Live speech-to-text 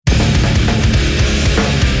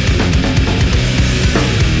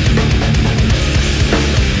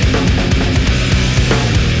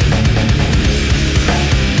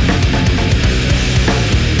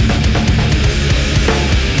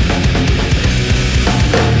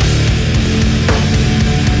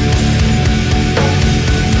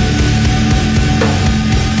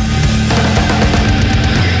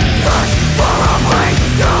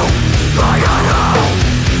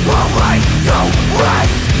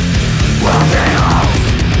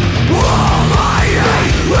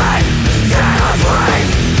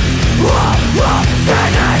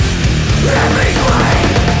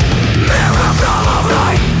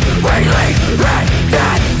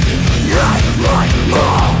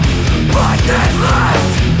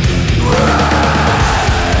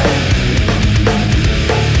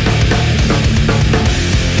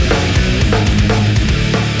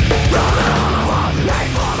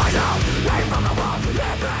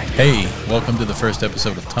Hey, welcome to the first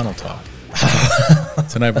episode of Tunnel Talk.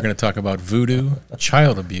 Tonight we're going to talk about voodoo,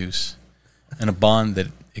 child abuse, and a bond that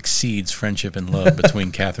exceeds friendship and love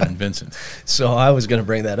between Catherine and Vincent. So I was going to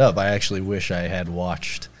bring that up. I actually wish I had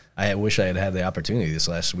watched. I wish I had had the opportunity this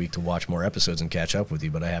last week to watch more episodes and catch up with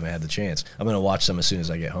you, but I haven't had the chance. I'm going to watch them as soon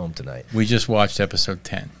as I get home tonight. We just watched episode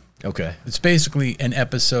 10. Okay. It's basically an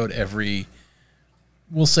episode every,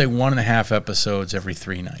 we'll say 1.5 episodes every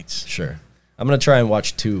 3 nights. Sure. I'm going to try and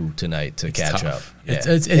watch 2 tonight to catch up. Yeah.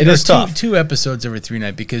 It is tough. 2 episodes every 3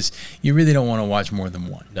 nights because you really don't want to watch more than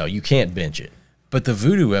 1. No, you can't binge it. But the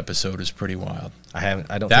voodoo episode is pretty wild. I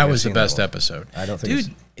don't. That was the best episode. I don't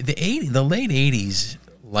think. Dude, the late '80s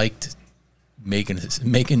liked making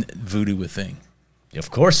voodoo a thing.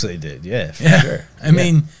 Of course they did. Yeah, for sure. I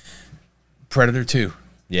mean, Predator 2.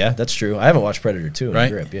 Yeah, that's true. I haven't watched Predator 2 in a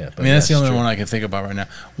grip. Yeah, I mean that's the only one I can think about right now.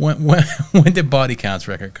 When did Body Count's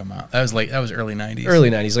record come out? That was early '90s. Early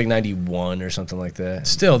 '90s, like '91 or something like that.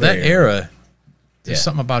 Still, that era. There's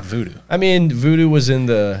something about voodoo. I mean, voodoo was in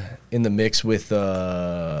the mix with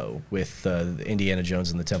Indiana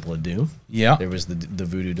Jones and the Temple of Doom. Yeah, there was the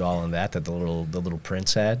voodoo doll in that the little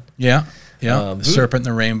prince had. Yeah, yeah. Serpent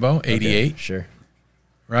in the Rainbow, '88. Okay, sure.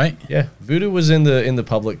 Right. Yeah, voodoo was in the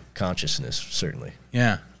public consciousness, certainly.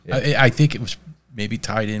 Yeah, I think it was maybe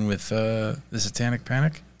tied in with the Satanic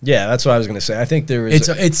Panic. Yeah, that's what I was going to say. I think there is.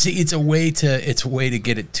 It's a way to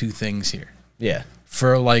get at 2 things here. Yeah.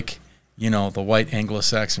 For the white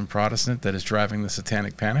Anglo-Saxon Protestant that is driving the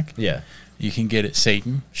Satanic Panic. Yeah. You can get at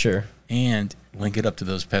Satan. Sure. And link it up to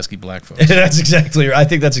those pesky black folks. That's exactly right. I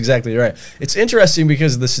think that's exactly right. It's interesting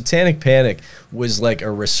because the Satanic Panic was like a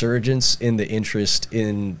resurgence in the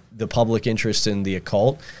public interest in the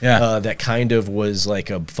occult. Yeah. That kind of was like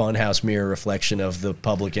a funhouse mirror reflection of the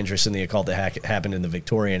public interest in the occult that happened in the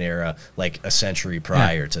Victorian era, like a century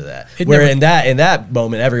prior to that. In that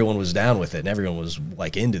moment, everyone was down with it and everyone was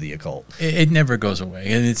like into the occult. It never goes away,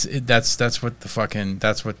 and that's what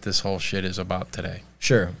this whole shit is about today.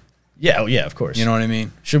 Sure. Yeah, of course. You know what I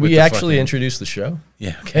mean? Should we actually introduce the show?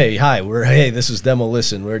 Yeah. Okay. Hey, hi. This is Demo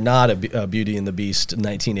Listen. We're not a Beauty and the Beast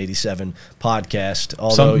 1987 podcast.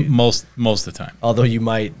 Although most of the time. Although you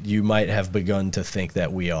might have begun to think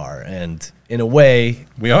that we are, and in a way,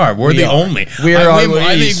 we are. We're the only. We are.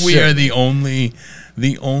 I think we are the only.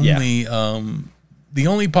 The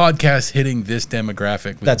only podcast hitting this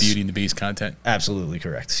demographic with Beauty and the Beast content. Absolutely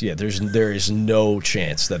correct. Yeah, there is no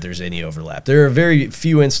chance that there's any overlap. There are very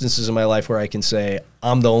few instances in my life where I can say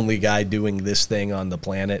I'm the only guy doing this thing on the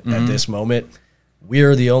planet at this moment. We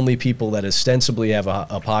are the only people that ostensibly have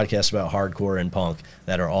a podcast about hardcore and punk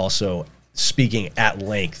that are also speaking at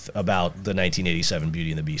length about the 1987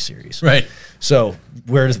 Beauty and the Beast series. Right. So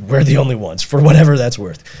we're the only ones, for whatever that's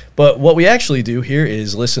worth. But what we actually do here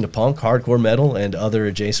is listen to punk, hardcore metal, and other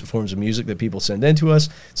adjacent forms of music that people send in to us.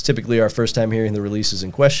 It's typically our first time hearing the releases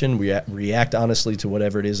in question. We react honestly to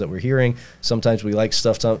whatever it is that we're hearing. Sometimes we like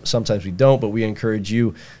stuff, sometimes we don't, but we encourage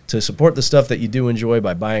you to support the stuff that you do enjoy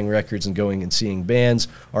by buying records and going and seeing bands.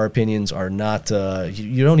 Our opinions are not,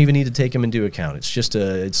 you don't even need to take them into account. It's just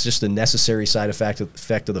a necessary side effect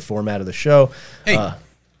of the format of the show. Hey,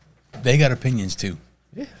 they got opinions too.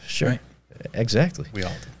 Yeah, sure. Right? Exactly.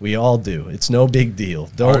 We all do. It's no big deal.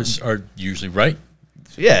 Ours are usually right.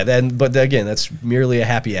 Yeah, but again, that's merely a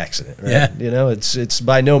happy accident, right? Yeah. It's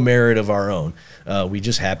by no merit of our own. We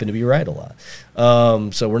just happen to be right a lot.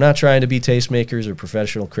 So we're not trying to be tastemakers or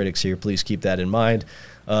professional critics here. Please keep that in mind.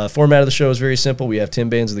 Format of the show is very simple. We have 10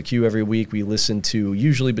 bands of the queue every week. We listen to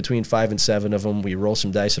usually between 5 and 7 of them. We roll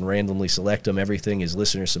some dice and randomly select them. Everything is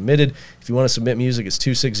listener submitted. If you want to submit music, it's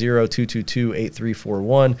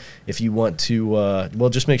 260-222-8341. If you want to,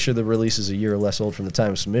 just make sure the release is a year or less old from the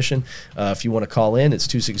time of submission. If you want to call in, it's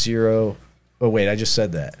 260. Oh, wait, I just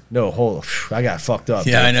said that. No, I got fucked up.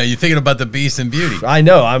 Yeah, dude. I know. You're thinking about the Beast and Beauty. I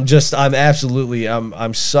know. I'm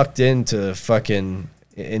sucked into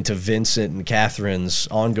Vincent and Catherine's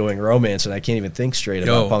ongoing romance, and I can't even think straight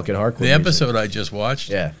about punk and hardcore. The episode I just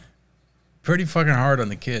watched, pretty fucking hard on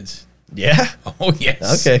the kids. Yeah? Oh,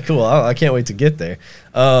 yes. Okay, cool. I can't wait to get there.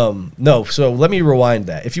 No, so let me rewind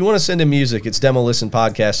that. If you want to send in music, it's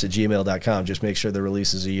demolistenpodcast@gmail.com. Just make sure the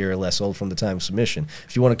release is a year or less old from the time of submission.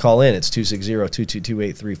 If you want to call in, it's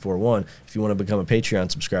 260-222-8341. If you want to become a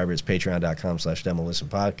Patreon subscriber, it's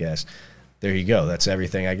patreon.com/demolistenpodcast. There you go. That's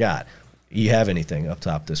everything I got. You have anything up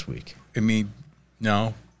top this week? I mean,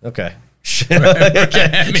 no. Okay.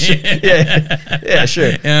 Okay. Yeah,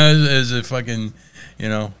 sure. As a fucking,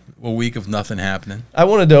 week of nothing happening. I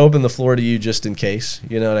wanted to open the floor to you just in case.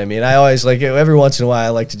 You know what I mean? I always every once in a while I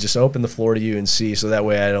like to just open the floor to you and see, so that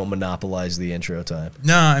way I don't monopolize the intro time.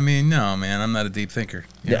 No, man, I'm not a deep thinker.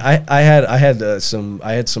 Yeah, I had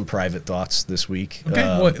some private thoughts this week.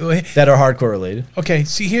 Okay, that are hardcore related. Okay,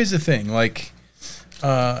 see, here's the thing, like,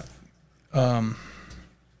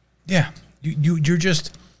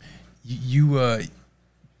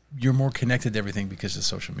 you're more connected to everything because of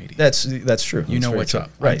social media. That's true. You know what's true.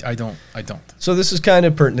 up. Right. I don't. So this is kind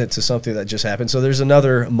of pertinent to something that just happened. So there's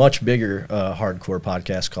another much bigger hardcore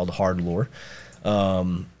podcast called Hard Lore.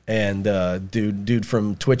 And dude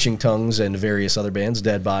from Twitching Tongues and various other bands,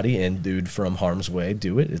 Dead Body, and dude from Harm's Way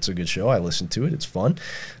do it. It's a good show. I listen to it. It's fun.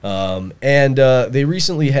 And they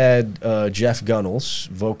recently had Jeff Gunnels,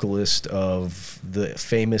 vocalist of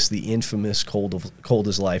the infamous Cold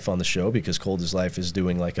as Life on the show, because Cold as Life is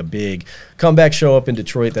doing like a big comeback show up in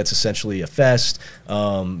Detroit that's essentially a fest.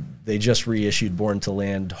 They just reissued Born to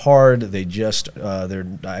Land Hard. They just,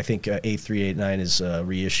 I think 8389 is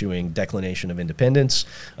reissuing Declination of Independence.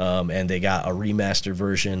 And they got a remastered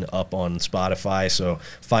version up on Spotify. So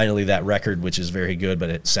finally that record, which is very good, but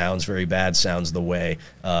it sounds very bad, sounds the way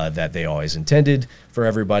that they always intended for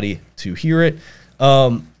everybody to hear it.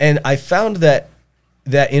 And I found that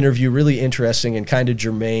interview really interesting and kind of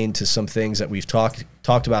germane to some things that we've talked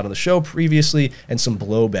about on the show previously, and some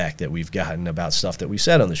blowback that we've gotten about stuff that we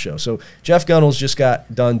said on the show. So Jeff Gunnels just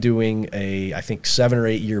got done doing I think 7 or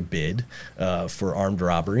 8 year bid for armed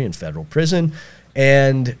robbery in federal prison.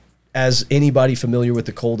 And as anybody familiar with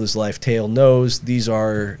the Cold as Life tale knows, these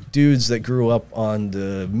are dudes that grew up on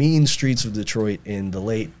the mean streets of Detroit in the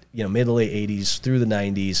mid to late 80s through the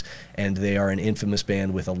 90s, and they are an infamous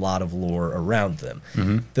band with a lot of lore around them.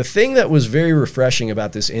 Mm-hmm. The thing that was very refreshing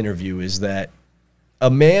about this interview is that a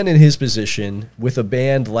man in his position with a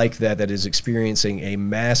band like that is experiencing a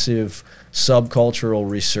massive subcultural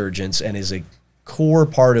resurgence and is a core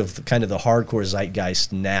part of kind of the hardcore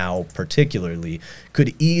zeitgeist now particularly,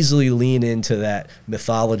 could easily lean into that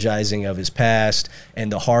mythologizing of his past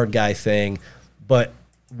and the hard guy thing. But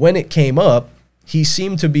when it came up, he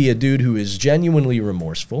seemed to be a dude who is genuinely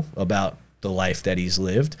remorseful about the life that he's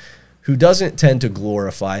lived, who doesn't tend to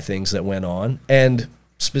glorify things that went on. And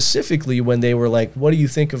specifically when they were like, what do you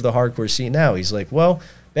think of the hardcore scene now? He's like, well,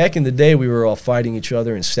 back in the day, we were all fighting each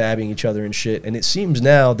other and stabbing each other and shit. And it seems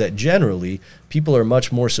now that generally people are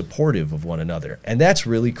much more supportive of one another. And that's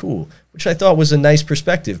really cool, which I thought was a nice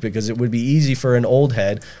perspective, because it would be easy for an old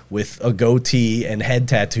head with a goatee and head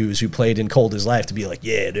tattoos who played in Cold as Life to be like,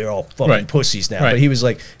 yeah, they're all fucking pussies now. Right. But he was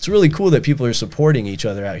like, it's really cool that people are supporting each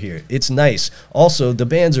other out here. It's nice. Also, the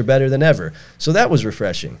bands are better than ever. So that was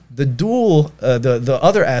refreshing. The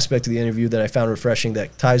other aspect of the interview that I found refreshing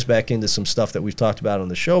that ties back into some stuff that we've talked about on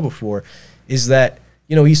the show before is that,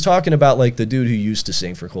 he's talking about like the dude who used to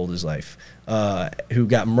sing for Cold as Life, who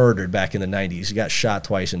got murdered back in the 90s. He got shot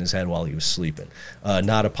twice in his head while he was sleeping.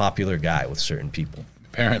 Not a popular guy with certain people.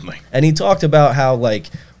 Apparently. And he talked about how, like,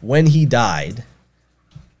 when he died,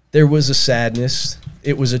 there was a sadness.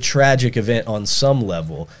 It was a tragic event on some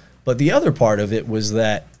level. But the other part of it was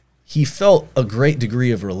that he felt a great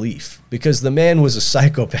degree of relief, because the man was a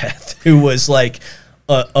psychopath who was like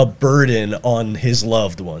a burden on his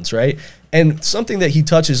loved ones, right? And something that he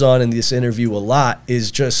touches on in this interview a lot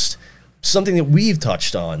is just something that we've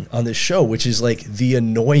touched on this show, which is like the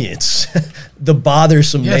annoyance, the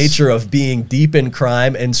bothersome nature of being deep in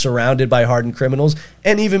crime and surrounded by hardened criminals,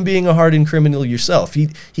 and even being a hardened criminal yourself.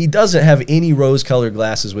 He doesn't have any rose-colored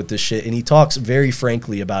glasses with this shit, and he talks very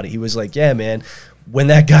frankly about it. He was like, yeah, man, when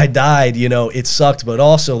that guy died, it sucked, but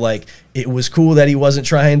also, like, it was cool that he wasn't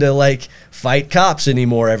trying to, like, fight cops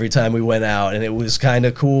anymore every time we went out, and it was kind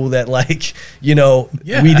of cool that, like, we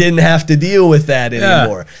didn't have to deal with that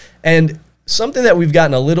anymore. And something that we've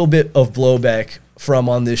gotten a little bit of blowback from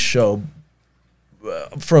on this show,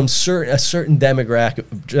 from a certain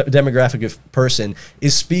demographic of person,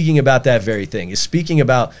 is speaking about that very thing, is speaking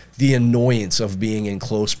about the annoyance of being in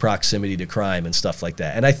close proximity to crime and stuff like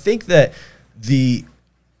that. And I think that the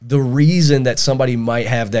reason that somebody might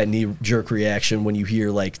have that knee-jerk reaction when you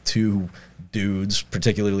hear like two dudes,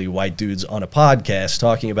 particularly white dudes, on a podcast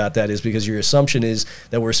talking about that is because your assumption is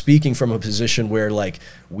that we're speaking from a position where, like,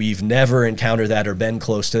 we've never encountered that or been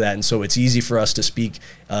close to that, and so it's easy for us to speak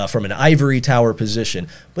from an ivory tower position.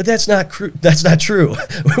 But that's not true.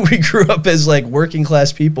 We grew up as, like, working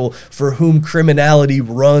class people for whom criminality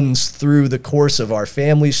runs through the course of our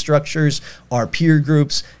family structures, our peer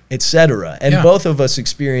groups, etc. And both of us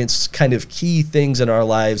experienced kind of key things in our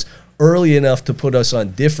lives early enough to put us on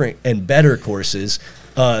different and better courses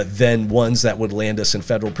than ones that would land us in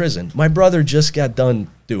federal prison. My brother just got done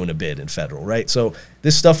doing a bid in federal, right? So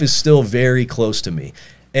this stuff is still very close to me.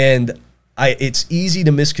 And it's easy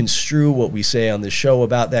to misconstrue what we say on this show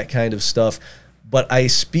about that kind of stuff, but I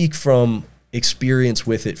speak from experience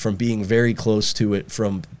with it, from being very close to it,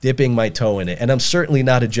 from dipping my toe in it. And I'm certainly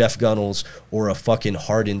not a Jeff Gunnels or a fucking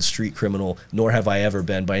hardened street criminal, nor have I ever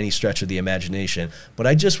been by any stretch of the imagination. But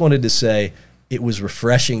I just wanted to say it was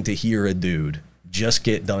refreshing to hear a dude just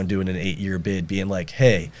get done doing an 8-year bid being like,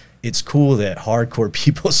 hey, it's cool that hardcore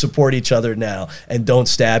people support each other now and don't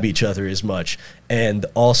stab each other as much. And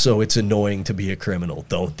also, it's annoying to be a criminal.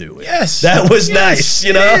 Don't do it. Yes, that was nice.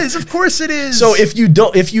 You know, it is. Of course, it is. So if you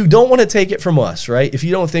don't want to take it from us, right? If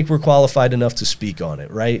you don't think we're qualified enough to speak on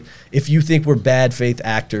it, right? If you think we're bad faith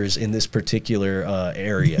actors in this particular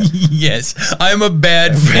area, yes, I'm a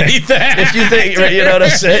bad faith actor. If you think, you know what I'm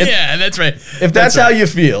saying? Yeah, that's right. If that's how you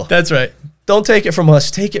feel, that's right. Don't take it from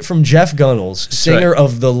us. Take it from Jeff Gunnels, singer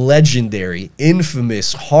of the legendary,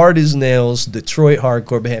 infamous, hard as nails Detroit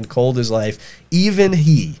hardcore band Cold as Life. Even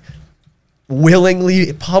he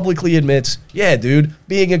willingly, publicly admits, yeah, dude,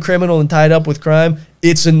 being a criminal and tied up with crime,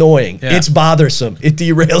 it's annoying. Yeah. It's bothersome. It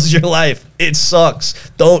derails your life. It sucks.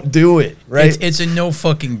 Don't do it, right? It's a no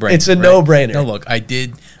fucking brainer. It's a no-brainer. No, look, I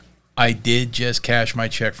did just cash my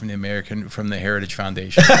check from the Heritage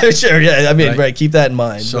Foundation. Sure, yeah. I mean, right. Keep that in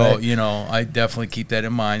mind. So, you know, I definitely keep that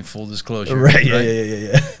in mind. Full disclosure. Right.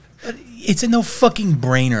 Yeah. But it's a no fucking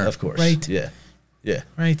brainer. Of course. Right. Yeah.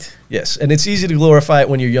 Right. Yes. And it's easy to glorify it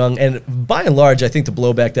when you're young. And by and large, I think the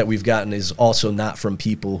blowback that we've gotten is also not from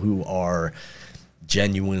people who are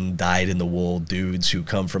genuine dyed-in-the-wool dudes who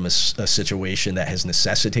come from a situation that has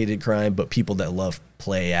necessitated crime, but people that love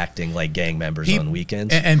play acting like gang members on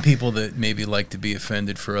weekends. And people that maybe like to be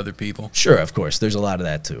offended for other people. Sure, of course. There's a lot of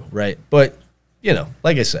that too, right? But, you know,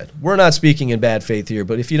 like I said, we're not speaking in bad faith here,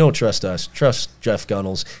 but if you don't trust us, trust Jeff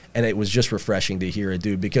Gunnels. And it was just refreshing to hear a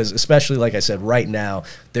dude, because especially, like I said, right now,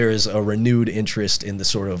 there is a renewed interest in the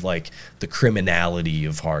sort of like the criminality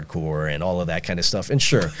of hardcore and all of that kind of stuff. And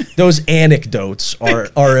sure, those anecdotes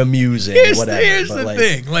are amusing, whatever. Here's the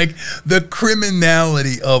thing, like the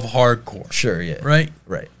criminality of hardcore. Sure, yeah. Right?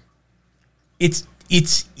 Right. It's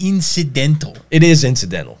incidental. It is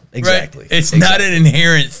incidental. Exactly. Right? It's not an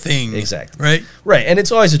inherent thing. Exactly. Right? Right. And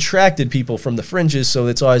it's always attracted people from the fringes, so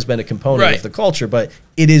it's always been a component of the culture, but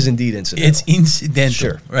it is indeed incidental. It's incidental.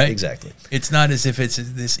 Sure. Right? Exactly. It's not as if it's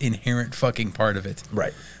this inherent fucking part of it.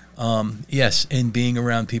 Right. Yes, and being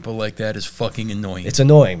around people like that is fucking annoying. It's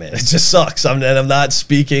annoying, man. It just sucks. I'm not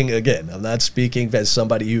speaking, again, I'm not speaking as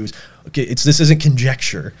somebody who's, okay, this isn't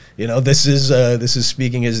conjecture. You know, this is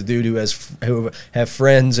speaking as a dude who have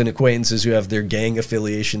friends and acquaintances who have their gang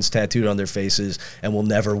affiliations tattooed on their faces and will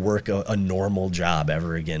never work a normal job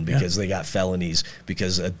ever again because they got felonies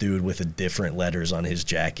because a dude with different letters on his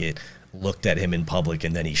jacket looked at him in public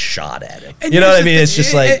and then he shot at him. And you know what I mean? It's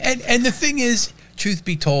just like... And the thing is, truth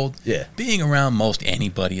be told, yeah, being around most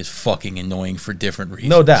anybody is fucking annoying for different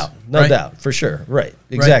reasons. No doubt. No doubt. For sure. Right.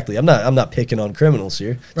 Exactly. Right. I'm not picking on criminals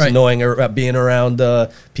here. It's annoying being around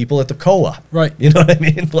people at the co-op. Right. You know what I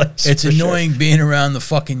mean? Like, it's annoying being around the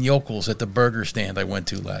fucking yokels at the burger stand I went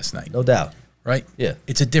to last night. No doubt. Right? Yeah.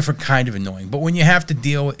 It's a different kind of annoying. But when you have to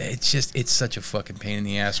deal with it, it's such a fucking pain in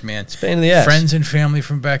the ass, man. It's a pain in the ass. Friends and family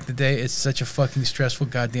from back in the day, it's such a fucking stressful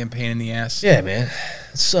goddamn pain in the ass. Yeah, man.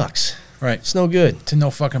 It sucks. Right. It's no good. It's a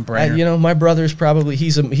no fucking brainer. You know, my brother's probably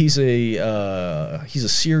he's a serial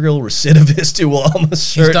recidivist who will almost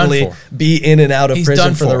certainly be in and out of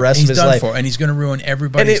prison for the rest of his life. And he's going to ruin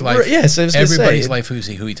everybody's life. Yes, I was going to say. Everybody's life who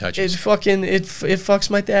he touches. It fucks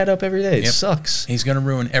my dad up every day. It sucks. He's going to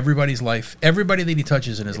ruin everybody's life. Everybody that he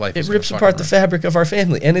touches in his life. It rips apart the fabric of our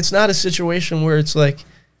family. And it's not a situation where it's like,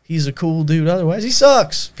 he's a cool dude otherwise. He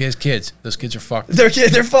sucks. If he has kids, those kids are fucked. They're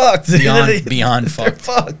fucked. Beyond fucked. They're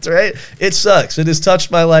fucked, right? It sucks. It has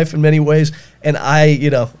touched my life in many ways. And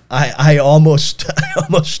I almost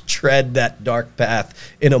tread that dark path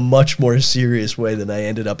in a much more serious way than I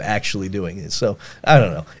ended up actually doing it. So, I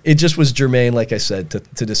don't know. It just was germane, like I said,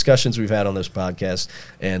 to discussions we've had on this podcast.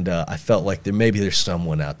 And I felt like there's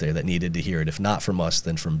someone out there that needed to hear it. If not from us,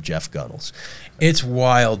 then from Jeff Gunnels. It's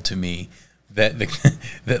wild to me that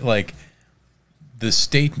the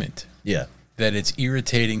statement that it's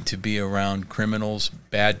irritating to be around criminals,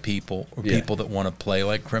 bad people, or people that want to play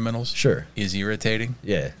like criminals is irritating.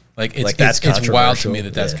 Yeah. It's wild to me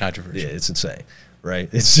that's controversial. Yeah, it's insane. Right?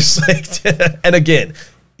 It's just like and again,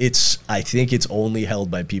 I think it's only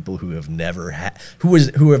held by people who have never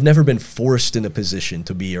who have never been forced in a position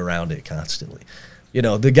to be around it constantly. You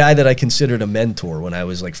know, the guy that I considered a mentor when I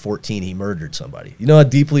was like 14, he murdered somebody. You know how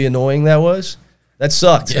deeply annoying that was? That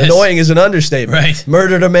sucked. Yes. Annoying is an understatement. Right.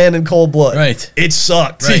 Murdered a man in cold blood. Right. It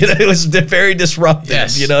sucked. Right. It was very disruptive.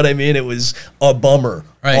 Yes. You know what I mean? It was a bummer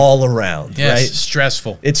all around. Yes. Right?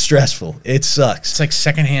 Stressful. It's stressful. It sucks. It's like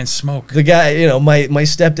secondhand smoke. The guy, my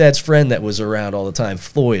stepdad's friend that was around all the time,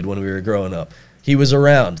 Floyd, when we were growing up, he was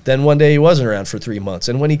around. Then one day he wasn't around for 3 months.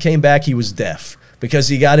 And when he came back, he was deaf because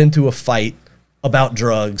he got into a fight about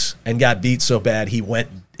drugs and got beat so bad he went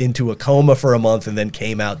into a coma for a month and then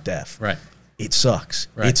came out deaf. Right. It sucks.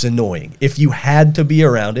 Right. It's annoying. If you had to be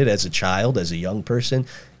around it as a child, as a young person,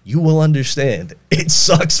 you will understand. It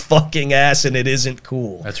sucks fucking ass and it isn't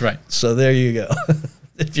cool. That's right. So there you go.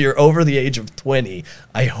 If you're over the age of 20,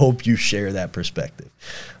 I hope you share that perspective.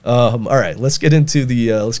 All right, let's get into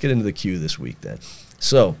the queue this week then.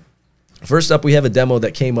 So, first up, we have a demo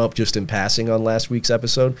that came up just in passing on last week's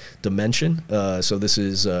episode, Dimension. So this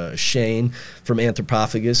is Shane from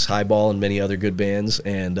Anthropophagus, Highball, and many other good bands,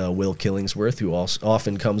 and Will Killingsworth, who also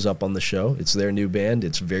often comes up on the show. It's their new band.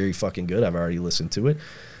 It's very fucking good. I've already listened to it.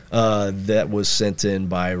 That was sent in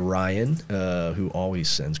by Ryan, who always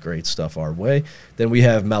sends great stuff our way. Then we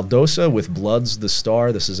have Maldosa with Blood's the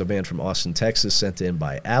Star. This is a band from Austin, Texas, sent in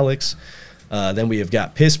by Alex. Then we have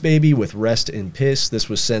got Piss Baby with Rest in Piss. This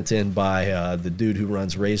was sent in by the dude who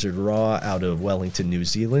runs Razored Raw out of Wellington, New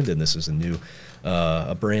Zealand, and this is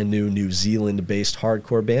a brand new New Zealand-based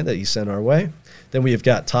hardcore band that he sent our way. Then we have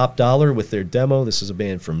got Top Dollar with their demo. This is a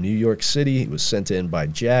band from New York City. It was sent in by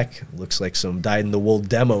Jack. Looks like some dyed-in-the-wool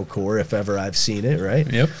demo core, if ever I've seen it, right?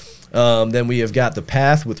 Yep. Then we have got The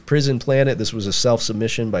Path with Prison Planet. This was a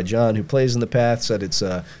self-submission by John, who plays in The Path. Said it's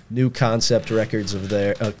a new concept record of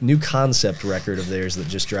theirs that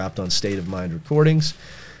just dropped on State of Mind Recordings.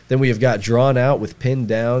 Then we have got Drawn Out with Pinned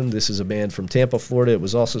Down. This is a band from Tampa, Florida. It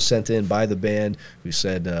was also sent in by the band, who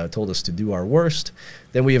told us to do our worst.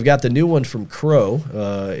 Then we have got the new one from Crow.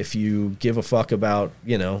 If you give a fuck about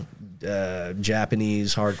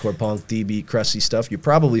Japanese hardcore punk, D-beat, crusty stuff, you're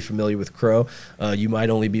probably familiar with Crow. You might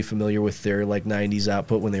only be familiar with their 90s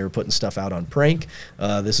output when they were putting stuff out on Prank.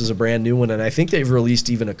 This is a brand new one, and I think they've released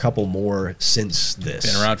even a couple more since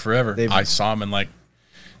this. Been around forever. I saw them in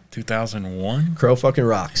 2001. Crow fucking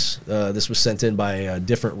rocks. This was sent in by a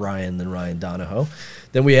different Ryan than Ryan Donahoe.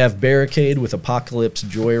 Then we have Barricade with Apocalypse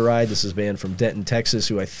Joyride. This is a band from Denton, Texas,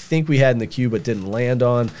 who I think we had in the queue but didn't land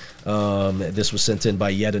on. This was sent in by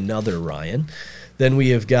yet another Ryan. Then we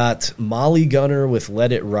have got Molly Gunner with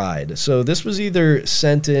Let It Ride. So this was either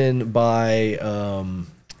sent in by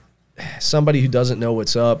somebody who doesn't know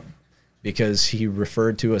what's up, because he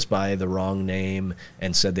referred to us by the wrong name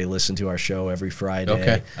and said they listen to our show every Friday.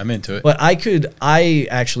 Okay, I'm into it. But I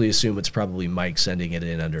actually assume it's probably Mike sending it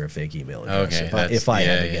in under a fake email address, if I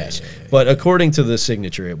had to guess. Yeah. But according to the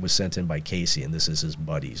signature, it was sent in by Casey, and this is his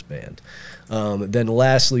buddy's band. Then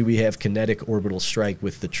lastly, we have Kinetic Orbital Strike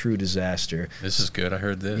with The True Disaster. This is good. I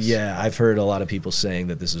heard this. Yeah, I've heard a lot of people saying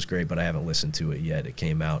that this is great, but I haven't listened to it yet. It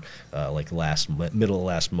came out middle of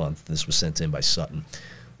last month. This was sent in by Sutton.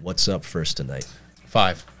 What's up first tonight?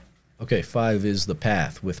 5. Okay, 5 is The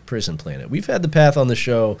Path with Prison Planet. We've had The Path on the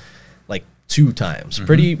show 2 times.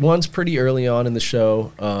 Mm-hmm. One's pretty early on in the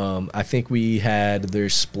show. I think we had their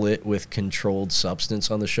split with Controlled Substance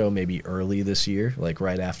on the show maybe early this year,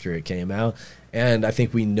 right after it came out. And I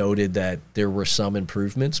think we noted that there were some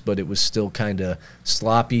improvements, but it was still kind of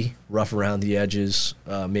sloppy, rough around the edges,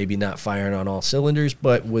 maybe not firing on all cylinders,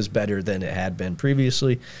 but was better than it had been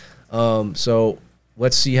previously. So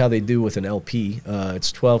let's see how they do with an LP.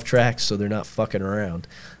 It's 12 tracks, so they're not fucking around.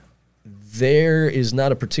 There is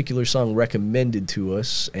not a particular song recommended to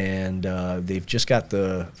us, and they've just got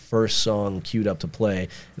the first song queued up to play.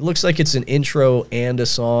 It looks like it's an intro and a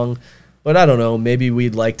song, but I don't know. Maybe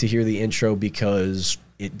we'd like to hear the intro because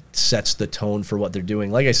it sets the tone for what they're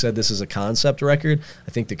doing. Like I said, this is a concept record.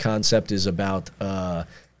 I think the concept is about a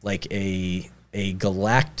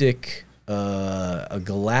galactic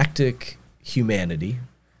humanity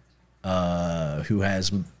who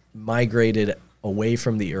has migrated away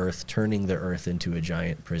from the Earth, turning the Earth into a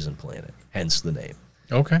giant prison planet, hence the name.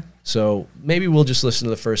 Okay. So maybe we'll just listen to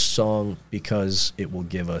the first song because it will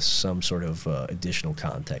give us some sort of additional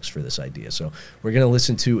context for this idea. So we're going to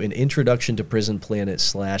listen to an introduction to Prison Planet /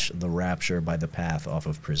 The Rapture by The Path off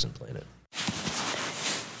of Prison Planet.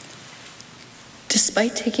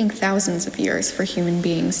 Despite taking thousands of years for human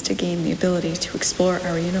beings to gain the ability to explore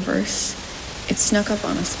our universe, it snuck up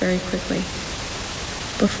on us very quickly.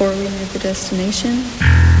 Before we knew the destination,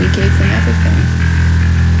 we gave them everything.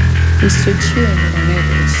 We stood cheering with our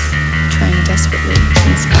neighbors, trying desperately to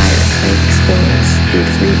inspire brave explorers who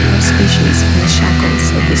would free our species from the shackles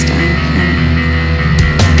of this dying planet.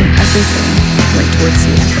 And everything went towards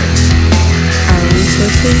the effort. Our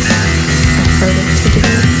resources are perfect to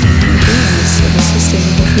develop ideas of a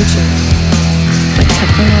sustainable future, like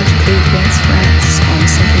technologically advanced rats on a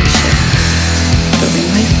sinking ship, building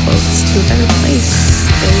lifeboats to a better place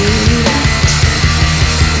they left.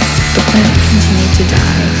 The planet continued to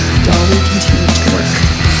die while we continued to work.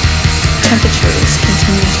 Temperatures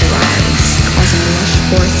continued to rise, causing lush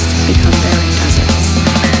forests to become barren deserts.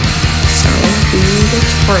 So we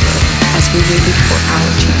worked harder as we waited for our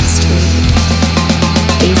chance to leave.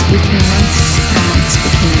 Days became months, and months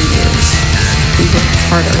became years. We worked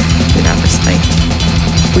harder without respite.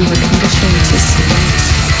 We were conditioned to submit,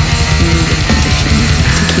 and we were conditioned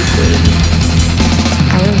to keep waiting.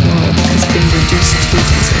 Our world has been reduced to a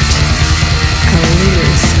desert. Our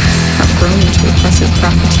leaders have grown into oppressive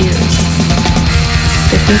profiteers.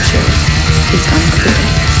 The future is unclear.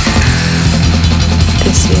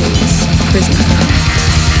 This is Prison Planet.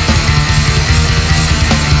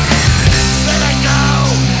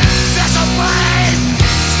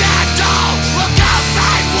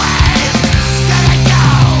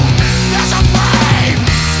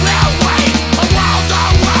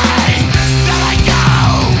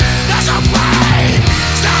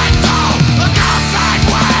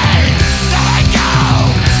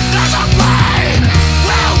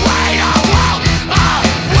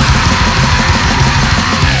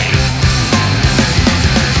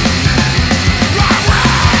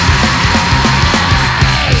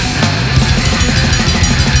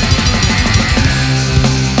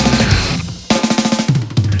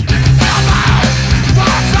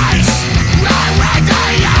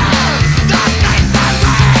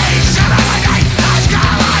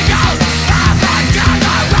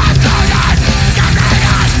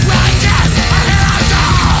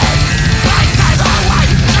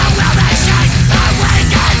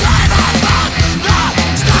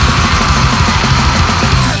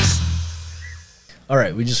 All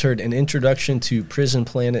right, we just heard an introduction to Prison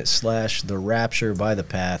Planet / The Rapture by The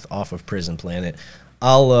Path off of Prison Planet.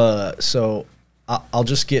 I'll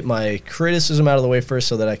just get my criticism out of the way first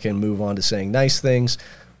so that I can move on to saying nice things.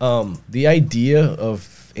 The idea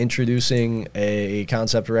of introducing a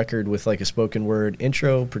concept record with like a spoken word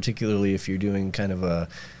intro, particularly if you're doing kind of a,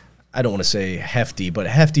 I don't want to say hefty, but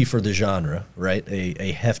hefty for the genre, right?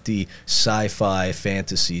 A hefty sci-fi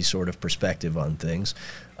fantasy sort of perspective on things.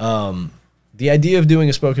 The idea of doing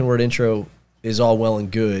a spoken word intro is all well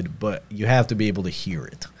and good, but you have to be able to hear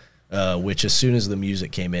it, which as soon as the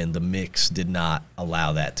music came in, the mix did not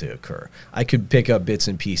allow that to occur. I could pick up bits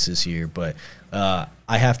and pieces here, but I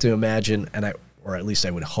have to imagine, or at least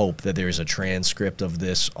I would hope, that there's a transcript of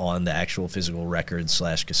this on the actual physical record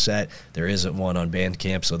 / cassette. There isn't one on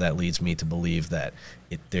Bandcamp, so that leads me to believe that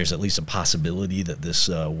there's at least a possibility that this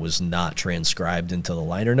was not transcribed into the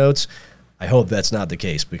liner notes. I hope that's not the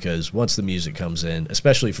case, because once the music comes in,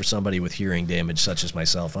 especially for somebody with hearing damage such as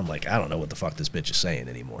myself, I'm like, I don't know what the fuck this bitch is saying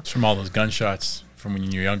anymore. It's from all those gunshots from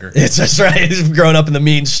when you're younger. That's right. Growing up in the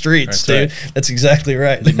mean streets, dude. Right. That's exactly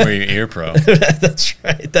right. You can wear your ear pro. That's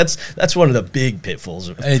right. That's one of the big pitfalls.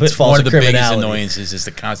 It's one of the biggest annoyances is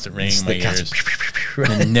the constant ringing in my ears.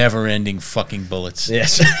 Right. The never-ending fucking bullets.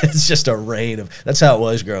 Yes, it's just a rain of. That's how it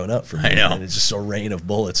was growing up for me. I know. Man. It's just a rain of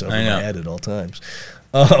bullets over my head at all times.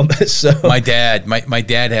 So my dad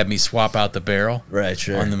had me swap out the barrel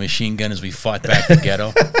on the machine gun as we fought back the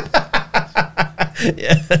ghetto.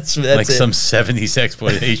 Yeah, that's like it. Some 70s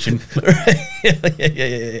exploitation. Right.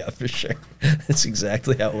 Yeah, for sure. That's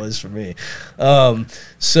exactly how it was for me.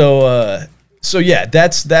 So yeah,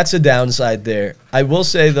 that's a downside there. I will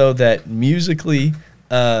say though that musically,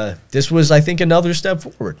 this was, I think, another step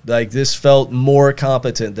forward. Like, this felt more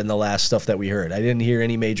competent than the last stuff that we heard. I didn't hear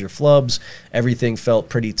any major flubs. Everything felt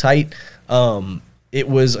pretty tight. It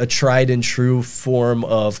was a tried and true form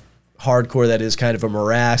of hardcore that is kind of a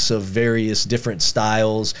morass of various different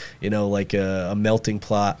styles, like a melting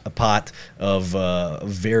pot of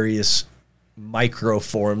various micro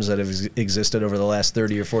forms that have existed over the last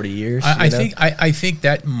 30 or 40 years. I think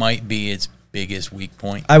that might be its biggest weak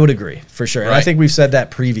point. I would agree, for sure. Right. And I think we've said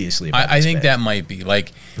that previously. I think that might be.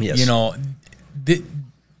 Like, yes.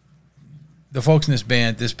 The folks in this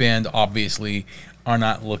band obviously are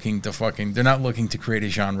not looking to they're not looking to create a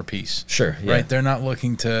genre piece. Sure. Yeah. Right? They're not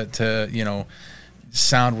looking to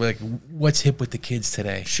sound like what's hip with the kids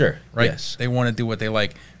today. Sure. Right? Yes. They want to do what they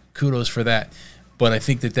like. Kudos for that. But I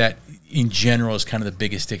think that in general is kind of the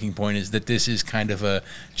biggest sticking point, is that this is kind of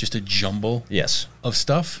just a jumble of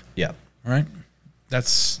stuff. Yeah. Right?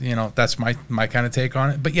 That's my kind of take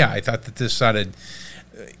on it. But yeah, I thought that this sounded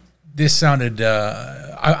this sounded.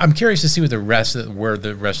 I'm curious to see where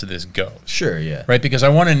the rest of this goes. Sure, yeah. Right, because I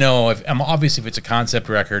want to know if it's a concept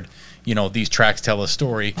record. These tracks tell a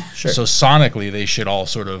story. Sure. So sonically, they should all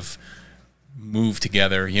sort of move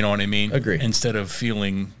together. You know what I mean? Agree. Instead of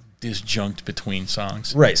feeling disjunct between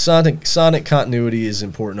songs. Right. Sonic continuity is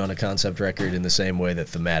important on a concept record in the same way that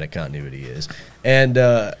thematic continuity is. And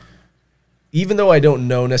even though I don't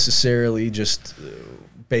know necessarily, just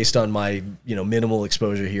based on my minimal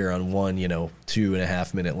exposure here on one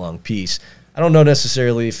 2.5 minute long piece, I don't know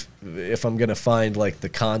necessarily if I'm going to find like the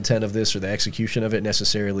content of this or the execution of it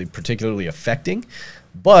necessarily particularly affecting.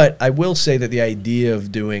 But I will say that the idea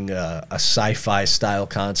of doing a sci-fi style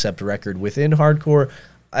concept record within hardcore,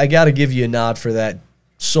 I got to give you a nod for that,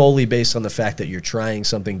 solely based on the fact that you're trying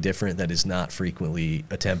something different that is not frequently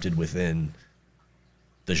attempted within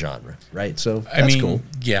the genre, right? So that's cool.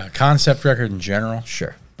 Yeah, concept record in general.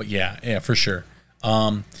 Sure. But yeah, for sure.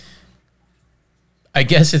 I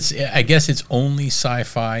guess it's only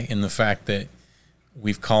sci-fi in the fact that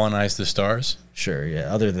we've colonized the stars. Sure,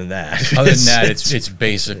 yeah. Other than that, it's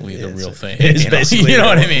basically the real thing. It's basically, you know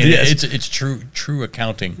what I mean? Yes. It's true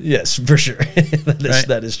accounting. Yes, for sure.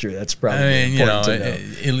 That is true. That's probably important to know.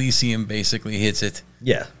 Elysium basically hits it.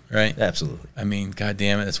 Yeah, right. Absolutely. I mean, God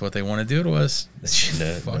damn it, that's what they want to do to us.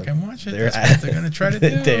 Fucking watch it. That's what they're going to try to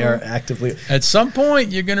do. They are actively. At some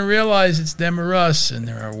point, you're going to realize it's them or us, and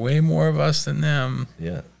there are way more of us than them.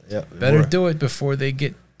 Yeah. Better do it before they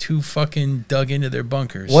get too fucking dug into their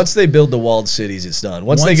bunkers. Once they build the walled cities, it's done.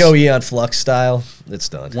 Once they go Eon Flux style, it's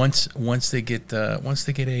done. Once they get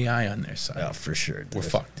AI on their side, oh, for sure, we're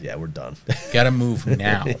fucked. Yeah, we're done. Got to move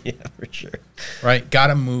now. Yeah, for sure. Right, got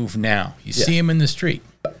to move now. You see him in the street.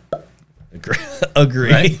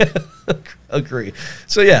 Agree. Right? Agree.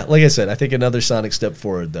 So yeah, like I said, I think another sonic step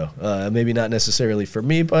forward though. Maybe not necessarily for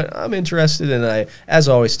me, but I'm interested, and I, as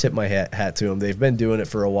always, tip my hat to them. They've been doing it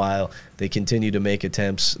for a while. They continue to make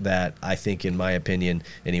attempts that I think, in my opinion,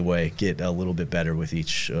 anyway, get a little bit better with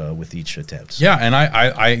each attempt. So. Yeah, and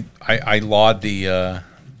I laud the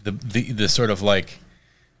sort of like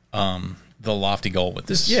the lofty goal with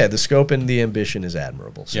this. Yeah, the scope and the ambition is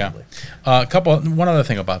admirable. Certainly. Yeah. One other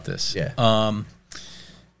thing about this. Yeah.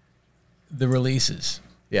 The releases.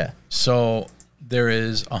 Yeah. So there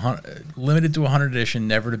is limited to 100 edition,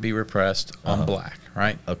 never to be repressed on black,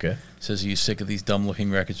 right? Okay. Says, are you sick of these dumb looking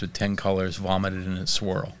records with 10 colors vomited in a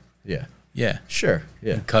swirl? Yeah. Yeah. Sure.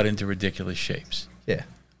 Yeah. And cut into ridiculous shapes. Yeah.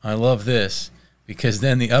 I love this because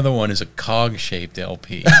then the other one is a cog shaped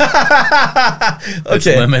LP. It's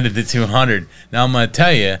limited to 200. Now I'm going to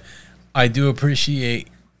tell you, I do appreciate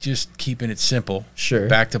just keeping it simple. Sure.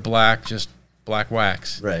 Back to black, just black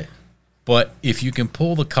wax. Right. But if you can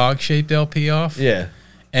pull the cog-shaped LP off, yeah,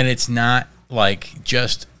 and it's not like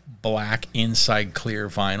just black inside clear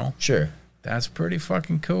vinyl, sure, that's pretty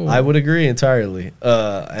fucking cool. I would agree entirely.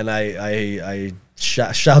 And I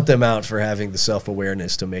shout them out for having the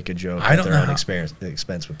self-awareness to make a joke at their own expense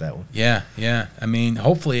with that one. Yeah. I mean,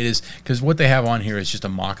 hopefully it is, because what they have on here is just a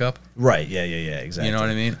mock-up. Right, yeah, exactly. You know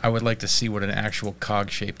what I mean? I would like to see what an actual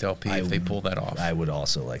cog-shaped LP, if they pull that off. I would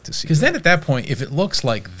also like to see. Because then at that point, if it looks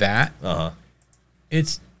like that,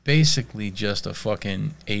 it's basically just a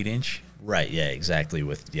fucking 8-inch. Right, yeah, exactly.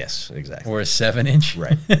 Exactly. Or a 7-inch.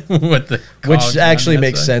 Right. With the which actually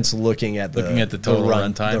makes sense looking at the total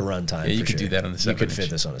runtime. The runtime. Yeah, you could do that on the 7-inch. You could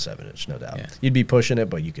fit this on a 7-inch, no doubt. Yeah. You'd be pushing it,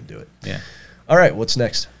 but you could do it. Yeah. All right, what's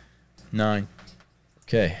next? 9.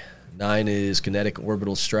 Okay. 9 is Kinetic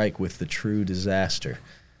Orbital Strike with The True Disaster.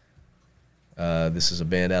 This is a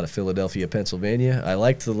band out of Philadelphia, Pennsylvania. I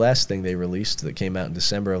liked the last thing they released that came out in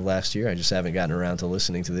December of last year. I just haven't gotten around to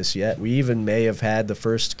listening to this yet. We even may have had the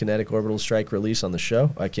first Kinetic Orbital Strike release on the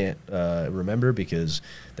show. I can't remember because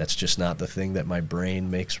that's just not the thing that my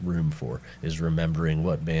brain makes room for, is remembering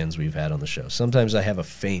what bands we've had on the show. Sometimes I have a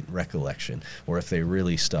faint recollection, or if they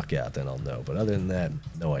really stuck out, then I'll know. But other than that,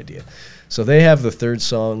 no idea. So they have the third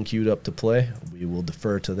song queued up to play. We will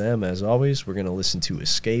defer to them as always. We're going to listen to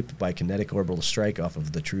Escape by Kinetic Orbital Strike off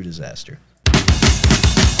of The True Disaster.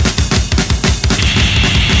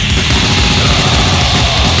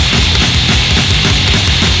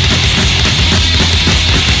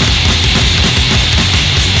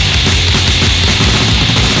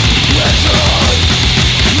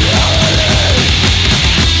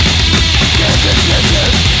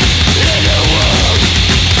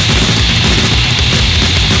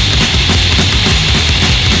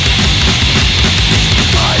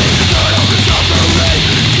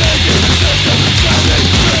 This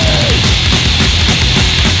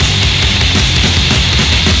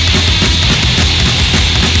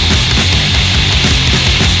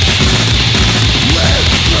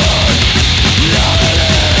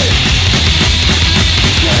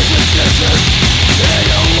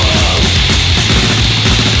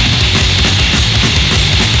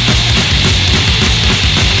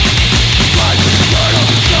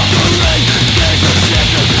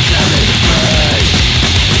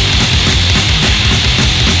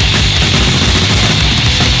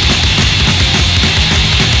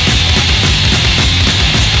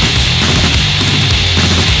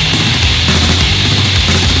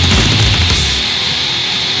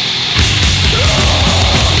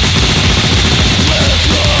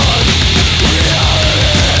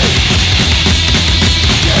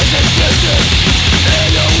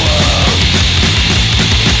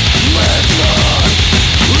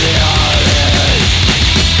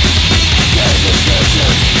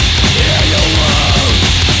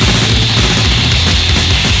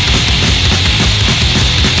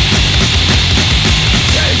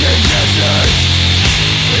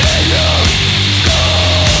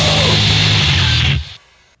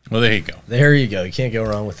Well, there you go. There you go. You can't go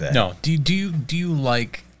wrong with that. No. Do you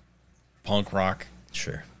like punk rock?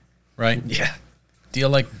 Sure. Right? Yeah. Do you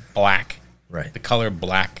like black? Right. The color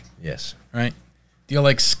black? Yes. Right? Do you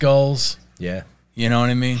like skulls? Yeah. You know what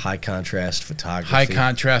I mean? High contrast photography. High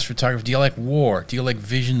contrast photography. Do you like war? Do you like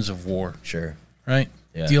visions of war? Sure. Right?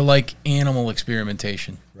 Yeah. Do you like animal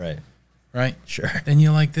experimentation? Right. Right? Sure. Then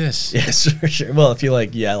you like this. Yes, for sure. Well, if you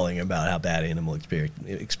like yelling about how bad animal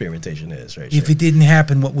experimentation is, right? If it didn't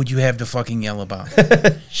happen, what would you have to fucking yell about?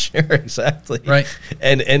 Sure, exactly. Right.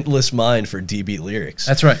 And endless mind for D-beat lyrics.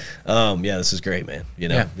 That's right. Yeah, this is great, man. You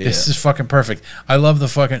know, Yeah, this is fucking perfect. I love the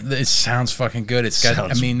fucking. It sounds fucking good. It's got.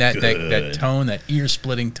 Sounds I mean that good. tone, that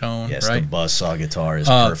ear-splitting tone. Yes, right? the buzzsaw guitar is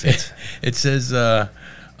perfect. It says.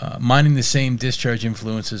 Mining the same discharge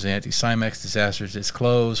influences anti-Cymex disasters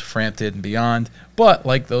disclose, Frampton and beyond, but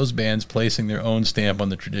like those bands placing their own stamp on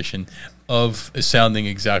the tradition of sounding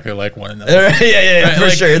exactly like one another. Yeah, Right? for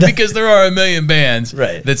Like, sure. Because there are a million bands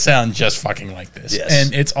Right. that sound just fucking like this. Yes.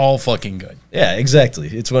 And it's all fucking good. Yeah, exactly.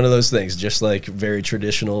 It's one of those things, just like very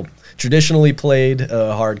traditionally played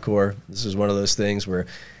hardcore. This is one of those things where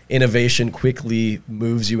innovation quickly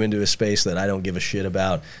moves you into a space that I don't give a shit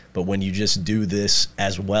about. But when you just do this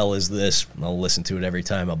as well as this, I'll listen to it every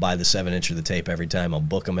time. I'll buy the 7-inch of the tape every time. I'll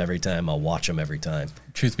book them every time. I'll watch them every time.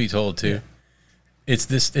 Truth be told, too,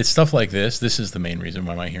 it's stuff like this. This is the main reason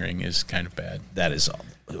why my hearing is kind of bad. That is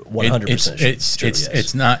 100% true,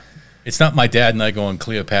 yes. It's not my dad and I going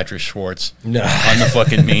Cleopatra Schwartz No. on the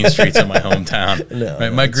fucking main streets of my hometown. No,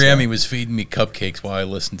 right? My Grammy was feeding me cupcakes while I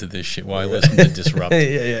listened to this shit, while I listened to Disrupt.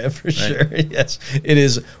 Yeah, for sure. Yes, it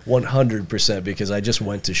is 100% because I just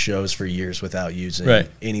went to shows for years without using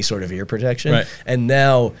any sort of ear protection. Right. And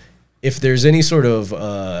now, if there's any sort of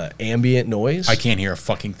ambient noise, I can't hear a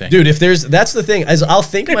fucking thing. dude, that's the thing, as I'll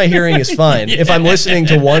think my hearing is fine if I'm listening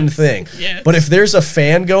to one thing. Yes. But if there's a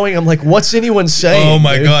fan going, I'm like, what's anyone saying? Oh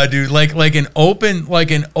my dude? God, dude. Like an open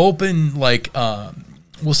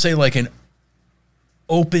we'll say like an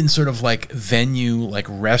open sort of like venue, like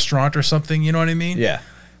restaurant or something, you know what I mean? Yeah.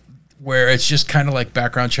 Where it's just kind of like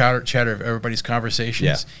background chatter of everybody's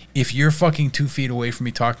conversations. Yeah. If you're fucking 2 feet away from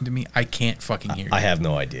me talking to me, I can't fucking hear you. I have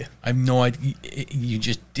no idea. I have no idea. You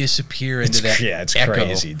just disappear into that it's echo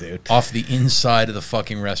crazy, dude. off the inside of the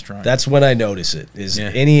fucking restaurant. That's when I notice it. Is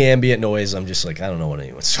any ambient noise, I'm just like, I don't know what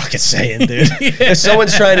anyone's fucking saying, dude. If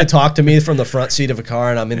someone's trying to talk to me from the front seat of a car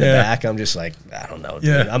and I'm in the back, I'm just like, I don't know,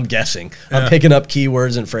 dude. Yeah. I'm guessing. I'm picking up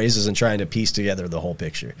keywords and phrases and trying to piece together the whole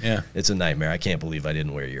picture. Yeah. It's a nightmare. I can't believe I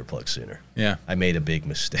didn't wear earplugs sooner. Yeah. I made a big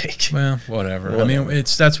mistake. Well, whatever. I mean,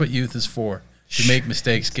 that's what youth is for. To make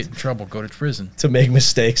mistakes, get in trouble, go to prison. To make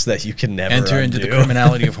mistakes that you can never Enter undo. into the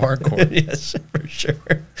criminality of hardcore. Yes, for sure.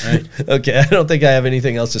 Right. Okay, I don't think I have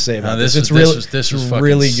anything else to say about this. This was fucking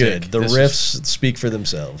really sick. good. The riffs speak for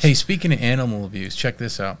themselves. Hey, speaking of animal abuse, check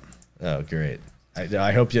this out. Oh, great.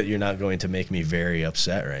 I hope that you're not going to make me very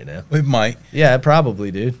upset right now. It might. Yeah,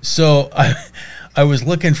 probably, dude. So I was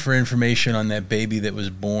looking for information on that baby that was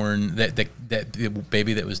born, that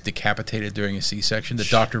baby that was decapitated during a C-section. The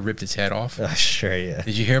doctor ripped its head off. Sure, yeah.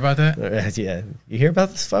 Did you hear about that? Yeah. You hear about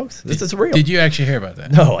this, folks? This is real. Did you actually hear about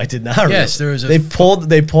that? No, I did not. Yes, really. there was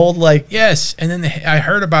They pulled like. Yes, and then I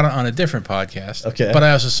heard about it on a different podcast. Okay. But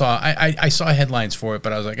I also saw I saw headlines for it,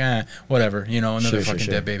 but I was like, whatever, another Sure.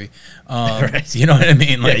 dead baby. Right. You know what I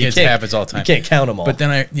mean? Like it happens all the time. You can't count them all. But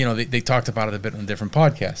then they talked about it a bit on a different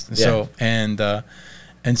podcast.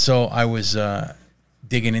 And so I was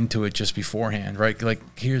digging into it just beforehand, right? Like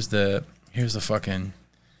here's the fucking.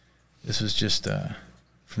 This was just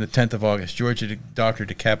from the 10th of August. Georgia doctor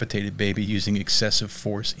decapitated baby using excessive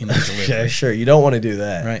force in the delivery. Okay, sure. You don't want to do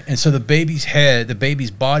that, right? And so the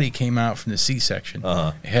baby's body came out from the C-section.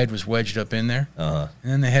 The head was wedged up in there, and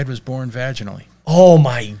then the head was born vaginally. Oh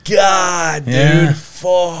my God, dude! Yeah.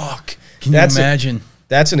 Fuck. Can you imagine?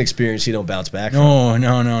 That's an experience you don't bounce back from.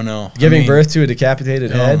 No. Giving birth to a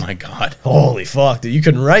decapitated head? Oh, my God. Holy fuck, dude. You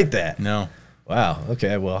couldn't write that. No. Wow.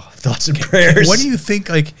 Okay, well, thoughts and prayers. What do you think,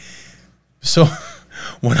 so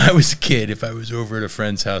when I was a kid, if I was over at a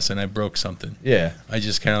friend's house and I broke something, I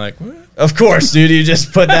just kind of like, what? Of course, dude. You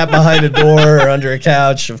just put that behind a door or under a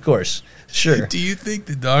couch. Of course. Sure. Do you think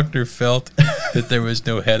the doctor felt that there was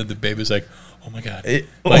no head of the baby? Was like, oh my God.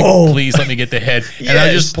 Please let me get the head. And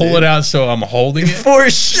I just pull it out so I'm holding it. For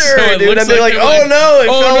sure, so dude. And they're like, oh no, it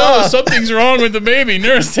fell off. Something's wrong with the baby.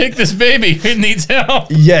 Nurse, take this baby. It needs help.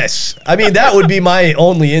 Yes. I mean, that would be my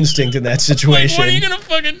only instinct in that situation. What are you going to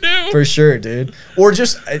fucking do? For sure, dude. Or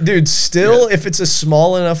just, dude, still, if it's a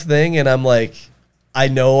small enough thing and I'm like, I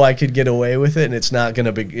know I could get away with it, and it's not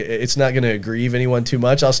gonna grieve anyone too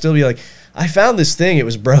much. I'll still be like, I found this thing; it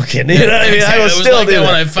was broken. You know what I mean? I will still do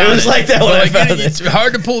that. It was like that when I found it. It's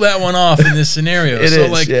hard to pull that one off in this scenario. It so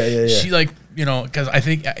is. like, Yeah. she like, you know, because I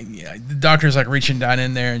think the doctor's like reaching down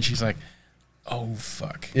in there, and she's like, "Oh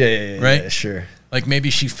fuck." Yeah. Right? Yeah, sure. Like maybe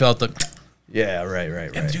she felt the. Yeah,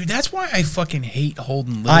 right. And dude, that's why I fucking hate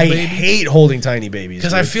holding little I babies. hate holding tiny babies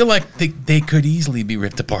Because I feel like they could easily be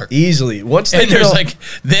ripped apart. easily. Once they And there's like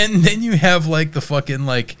then you have like the fucking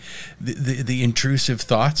like the intrusive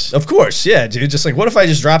thoughts. of course, yeah, dude. Just like, what if I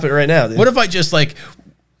just drop it right now? Dude? What if I just like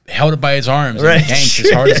held it by its arms Right, and yanked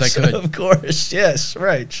as hard as I could? Of course, yes,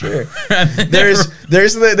 right, sure.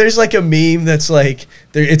 there's like a meme that's like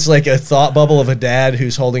it's like a thought bubble of a dad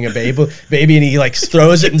who's holding a baby, and he like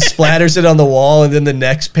throws it and splatters it on the wall, and then the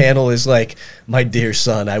next panel is like, "My dear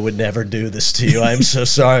son, I would never do this to you. I'm so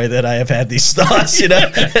sorry that I have had these thoughts." You know,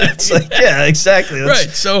 and it's like, yeah, exactly. Right.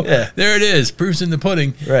 So there it is. Proof's in the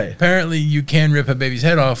pudding. Right. Apparently, you can rip a baby's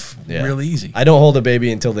head off real easy. I don't hold a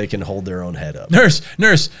baby until they can hold their own head up.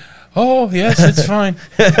 Nurse. Oh yes, it's fine.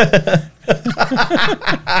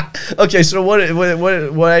 Okay, so why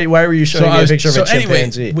were you showing me a picture of a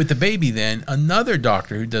chimpanzee? Anyway, with the baby, then another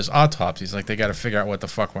doctor who does autopsies, like they got to figure out what the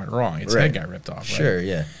fuck went wrong. Its head got ripped off. Right? Sure,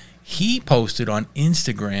 yeah. He posted on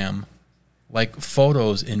Instagram like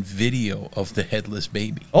photos and video of the headless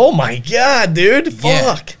baby. Oh my god, dude!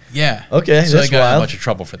 Fuck. Yeah. Okay, so that's they got wild. in a bunch of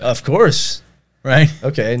trouble for that. Of course. Right.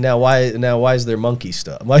 Okay. Now why is there monkey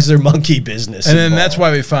stuff? Why is there monkey business? And then involved? that's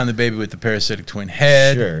why we found the baby with the parasitic twin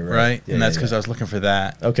head. Sure, right. Right. Yeah, and that's yeah, because I was looking for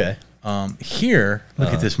that. Okay. Here,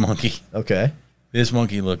 look at this monkey. Okay. This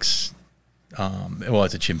monkey looks. Well,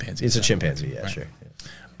 it's a chimpanzee. It's a chimpanzee. Yeah, sure.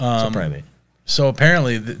 Yeah. It's a primate. So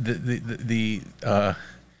apparently, the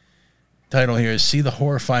title here is "See the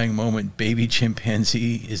horrifying moment: baby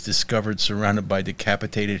chimpanzee is discovered surrounded by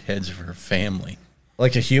decapitated heads of her family."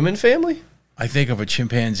 Like a human family? I think of a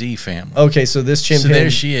chimpanzee family. Okay, so this chimpanzee. So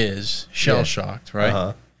there she is, shell shocked, right?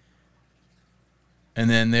 Uh-huh.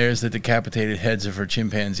 And then there's the decapitated heads of her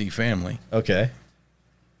chimpanzee family. Okay.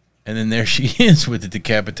 And then there she is with the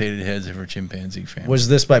decapitated heads of her chimpanzee family. Was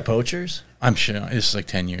this by poachers? I'm sure this is like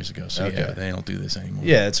 10 years ago, so Okay. yeah, they don't do this anymore.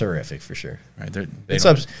 Yeah, it's horrific for sure. Right? It's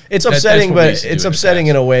upsetting, but it's upsetting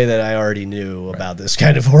in a way that I already knew about this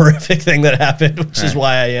kind of horrific thing that happened, which is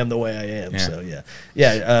why I am the way I am.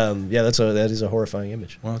 Yeah. So that is a horrifying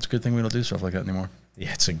image. Well, it's a good thing we don't do stuff like that anymore.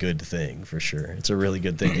 Yeah, it's a good thing for sure. It's a really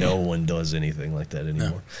good thing. No one does anything like that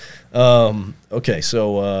anymore. Okay,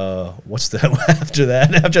 so what's the after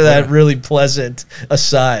that? After that really pleasant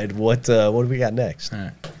aside, what do we got next? All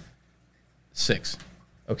right. 6.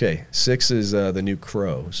 Okay, 6 is the new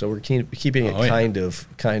Crow. So we're keeping it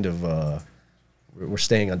kind of. We're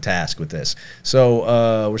staying on task with this.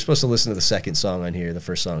 So we're supposed to listen to the second song on here. The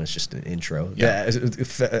first song is just an intro. Yeah,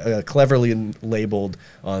 cleverly labeled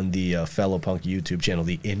on the Fellow Punk YouTube channel,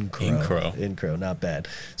 the Incro, not bad.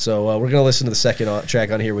 So we're going to listen to the second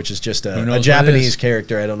track on here, which is just a Japanese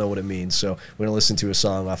character. I don't know what it means. So we're going to listen to a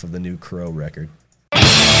song off of the new Crow record.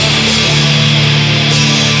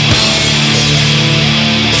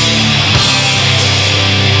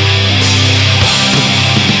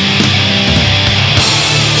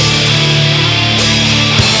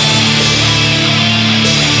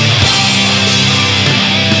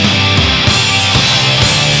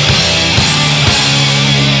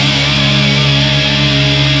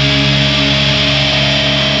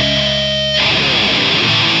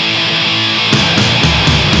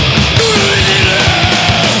 Did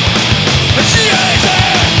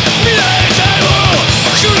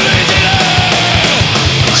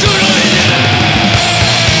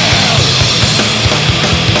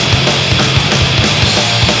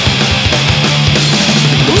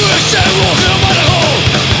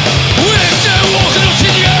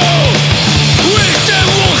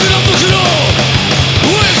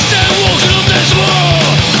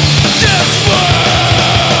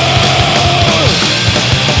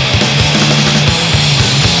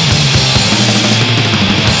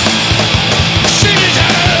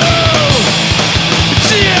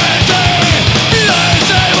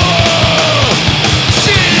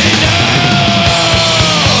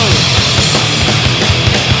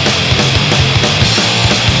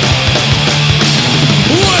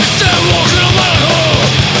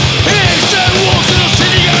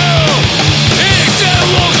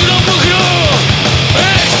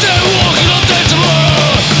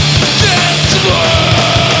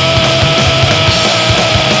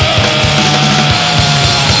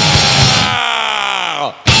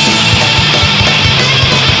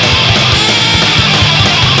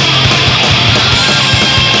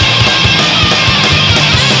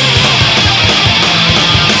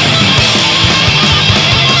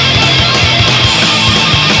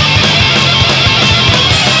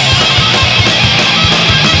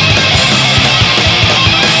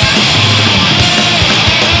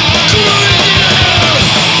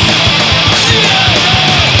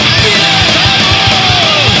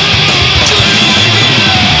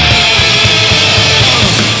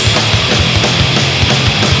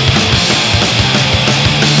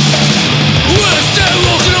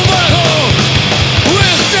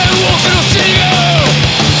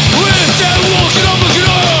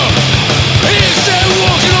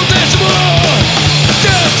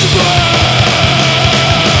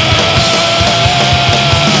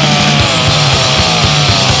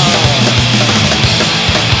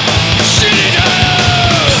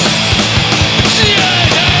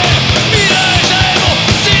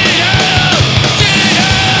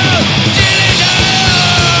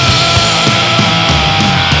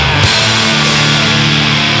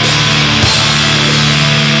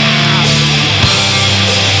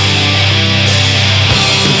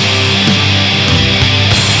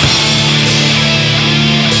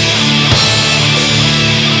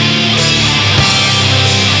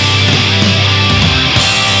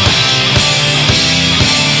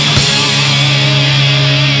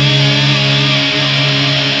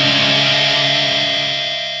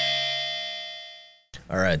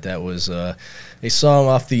was a song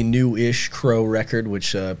off the new-ish Crow record,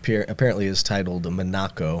 which apparently is titled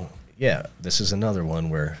Monaco. Yeah, this is another one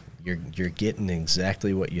where you're getting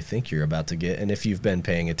exactly what you think you're about to get. And if you've been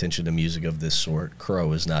paying attention to music of this sort,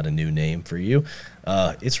 Crow is not a new name for you.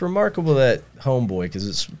 It's remarkable that Homeboy, because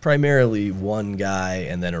it's primarily one guy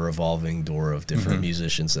and then a revolving door of different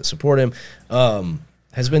musicians that support him,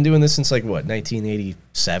 has been doing this since, like, what,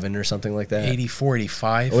 1987 or something like that? 84,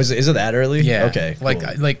 85. Oh, is it that early? Yeah. Okay, cool.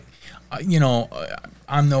 Like, you know,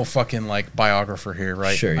 I'm no fucking, like, biographer here,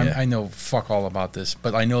 right? Sure, yeah. I know fuck all about this,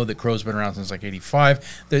 but I know that Crow's been around since, like,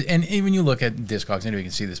 85. And even you look at Discogs, anybody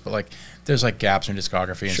can see this, but, like, there's, like, gaps in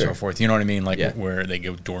discography and so forth. You know what I mean? Like, where they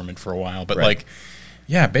go dormant for a while. But, like,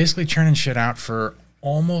 yeah, basically churning shit out for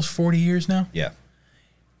almost 40 years now. Yeah.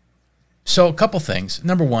 So, a couple things.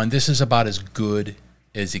 Number one, this is about as good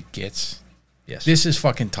as it gets. Yes. This is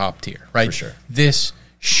fucking top tier, right? For sure. This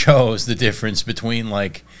shows the difference between,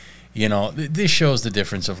 like, you know, this shows the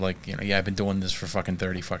difference of, like, you know, yeah, I've been doing this for fucking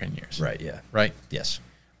 30 fucking years. Right, yeah. Right? Yes.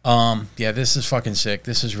 Yeah, this is fucking sick.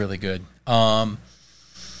 This is really good.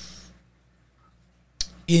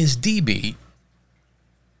 Is D-Beat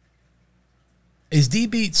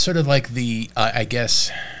sort of like the I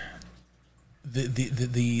guess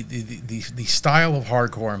the style of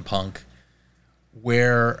hardcore and punk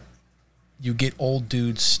where you get old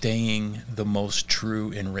dudes staying the most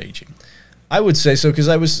true and raging? I would say so, because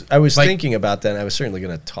I was Like, thinking about that, and I was certainly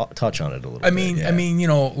going to touch on it a little bit. I mean, you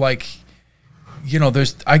know, like, you know,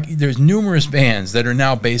 there's numerous bands that are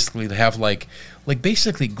now basically have like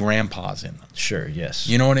basically grandpas in them. Sure, yes.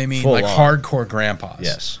 You know what I mean? Full like on. hardcore grandpas.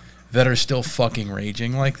 Yes. That are still fucking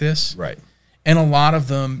raging like this. Right. And a lot of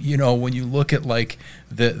them, you know, when you look at like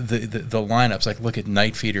the lineups, like look at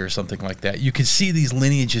Night Feeder or something like that, you can see these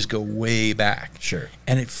lineages go way back. Sure.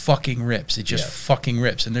 And it fucking rips. It just fucking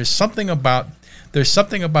rips. And there's something about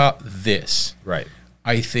this. Right.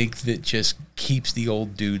 I think that just keeps the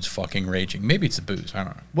old dudes fucking raging. Maybe it's the booze. I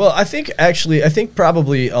don't know. Well, I think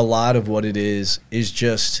probably a lot of what it is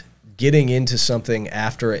just getting into something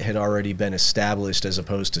after it had already been established as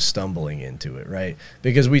opposed to stumbling into it, right?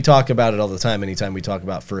 Because we talk about it all the time. Anytime we talk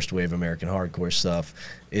about first wave American hardcore stuff,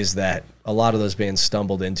 is that a lot of those bands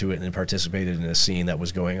stumbled into it and participated in a scene that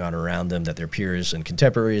was going on around them that their peers and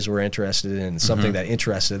contemporaries were interested in, something that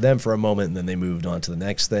interested them for a moment, and then they moved on to the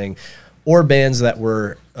next thing. Or bands that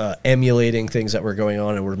were emulating things that were going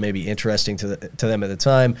on and were maybe interesting to them at the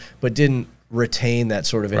time, but didn't retain that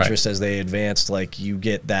sort of interest as they advanced. Like, you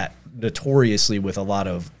get that notoriously with a lot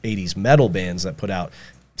of 80s metal bands that put out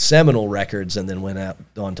seminal records and then went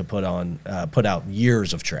on to put out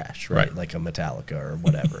years of trash, right? Like a Metallica or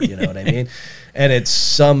whatever, you know what I mean? And it's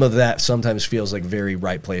some of that sometimes feels like very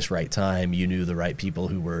right place, right time. You knew the right people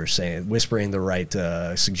who were whispering the right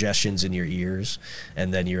suggestions in your ears,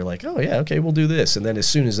 and then you're like, oh yeah, okay, we'll do this. And then as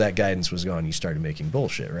soon as that guidance was gone, you started making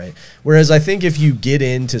bullshit, right? Whereas I think if you get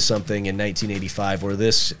into something in 1985 where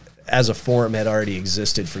this as a form had already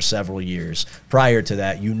existed for several years prior to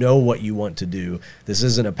that, you know what you want to do. This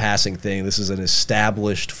isn't a passing thing. This is an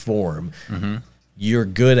established form. You're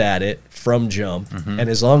good at it from jump. And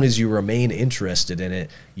as long as you remain interested in it,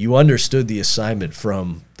 you understood the assignment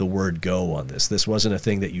from the word go on this. This wasn't a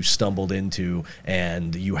thing that you stumbled into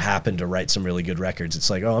and you happened to write some really good records. It's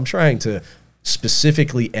like, oh, I'm trying to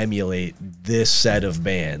specifically emulate this set of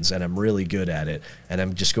bands, and I'm really good at it, and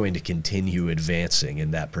I'm just going to continue advancing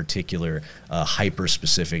in that particular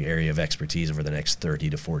hyper-specific area of expertise over the next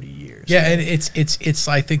 30 to 40 years. Yeah, and it's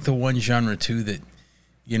I think the one genre too that,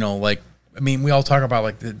 you know, like, I mean, we all talk about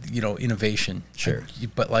like the, you know, innovation. Sure.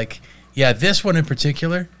 But like, yeah, this one in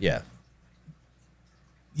particular, yeah,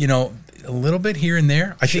 you know, a little bit here and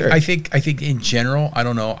there. I think in general, I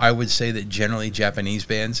don't know, I would say that generally Japanese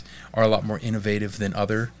bands are a lot more innovative than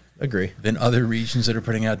other regions that are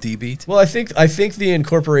putting out D-Beat. Well, I think the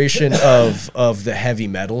incorporation of the heavy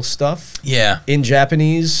metal stuff, in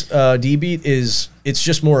Japanese D-Beat it's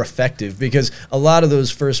just more effective, because a lot of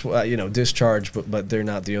those first Discharge, but they're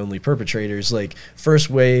not the only perpetrators. Like first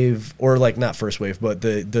wave, or like not first wave, but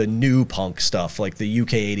the new punk stuff, like the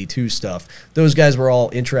UK 82 stuff. Those guys were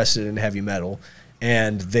all interested in heavy metal,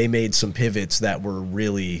 and they made some pivots that were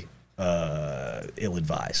really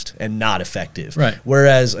ill-advised and not effective. Right.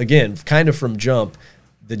 Whereas, again, kind of from jump,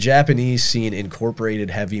 the Japanese scene incorporated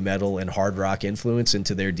heavy metal and hard rock influence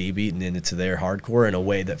into their D-Beat and into their hardcore in a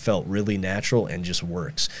way that felt really natural and just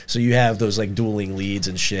works. So you have those like dueling leads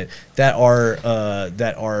and shit that are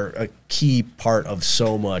a key part of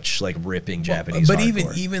so much like ripping Japanese hardcore.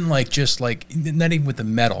 But even like just like not even with the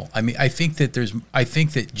metal. I mean, I think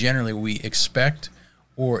that generally we expect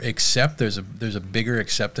or accept. There's a bigger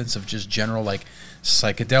acceptance of just general like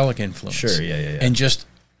psychedelic influence. Sure, yeah. And just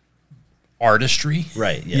artistry.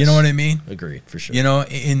 Right, yes. You know what I mean? Agreed, for sure. You know,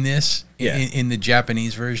 in this, Yeah. in the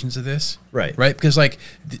Japanese versions of this. Right. Right? Because like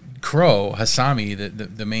Crow, Hasami,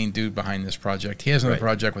 the main dude behind this project, he has another Right.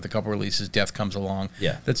 project with a couple releases, Death Comes Along.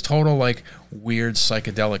 Yeah. That's total like weird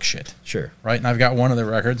psychedelic shit. Sure. Right? And I've got one of the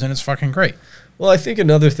records and it's fucking great. Well, I think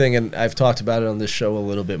another thing, and I've talked about it on this show a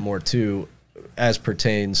little bit more too, as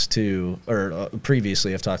pertains to, or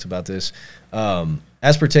previously I've talked about this,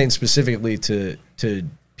 as pertains specifically to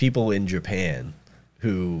people in Japan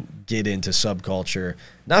who get into subculture,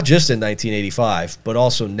 not just in 1985, but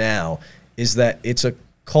also now, is that it's a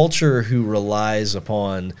culture who relies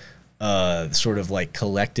upon sort of like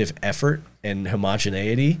collective effort and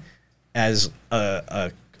homogeneity as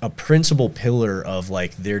a principal pillar of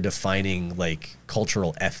like their defining like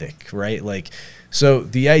cultural ethic, right? Like, so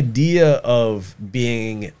the idea of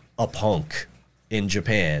being a punk in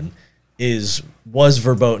Japan was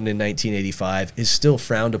verboten in 1985, is still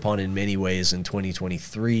frowned upon in many ways in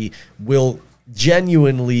 2023,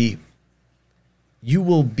 you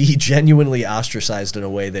will be genuinely ostracized in a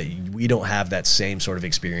way that we don't have that same sort of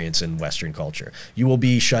experience in Western culture. You will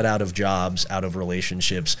be shut out of jobs, out of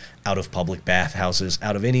relationships, out of public bathhouses,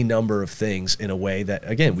 out of any number of things in a way that,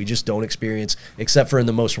 again, we just don't experience except for in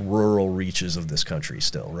the most rural reaches of this country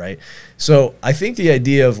still, right? So I think the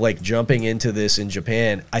idea of like jumping into this in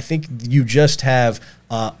Japan, I think you just have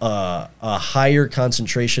a higher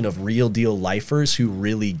concentration of real deal lifers who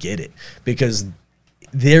really get it, because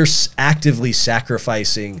they're actively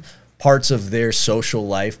sacrificing parts of their social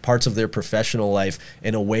life, parts of their professional life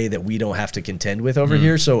in a way that we don't have to contend with over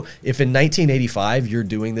here. So if in 1985 you're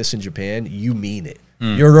doing this in Japan, you mean it.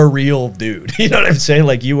 You're a real dude. You know what I'm saying?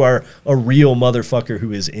 Like, you are a real motherfucker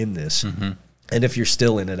who is in this. And if you're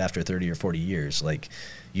still in it after 30 or 40 years, like,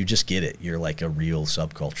 you just get it. You're like a real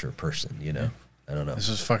subculture person, you know? I don't know. This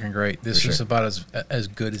is fucking great. This is about as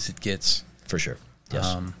good as it gets. For sure.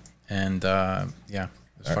 Yes. Yeah,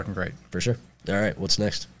 it's fucking great. For sure. All right, what's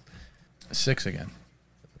next? 6 again.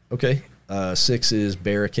 Okay. 6 is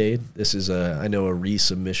Barricade. This is, I know, a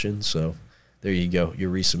resubmission, so there you go.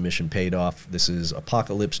 Your resubmission paid off. This is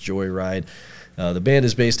Apocalypse Joyride. The band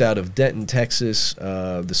is based out of Denton, Texas.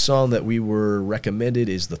 The song that we were recommended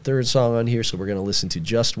is the third song on here, so we're going to listen to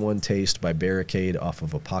Just One Taste by Barricade off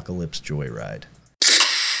of Apocalypse Joyride.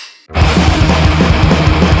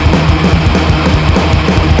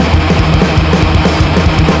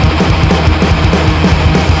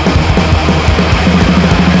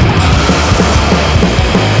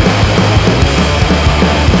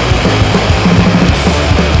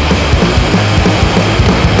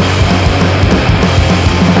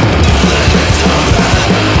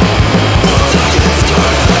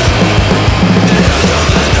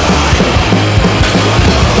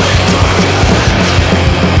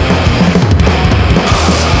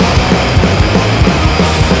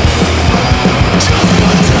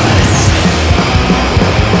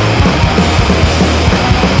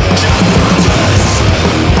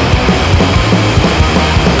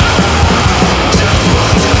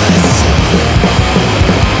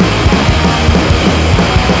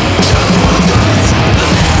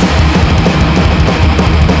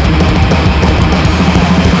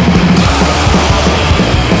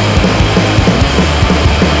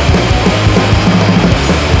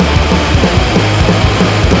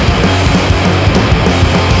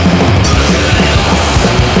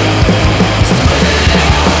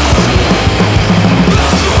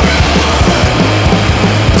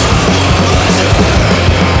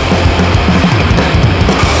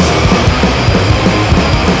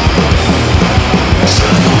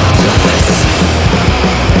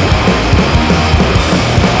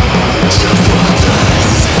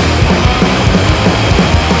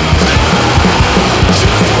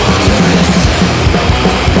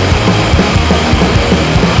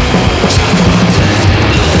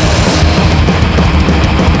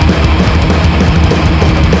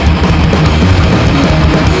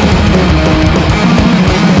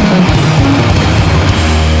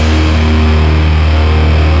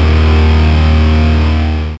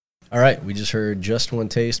 We just heard Just One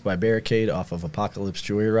Taste by Barricade off of Apocalypse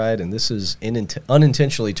Joyride, and this is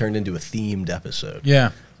unintentionally turned into a themed episode.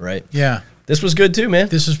 Yeah. Right? Yeah. This was good too, man.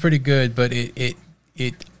 This was pretty good, but it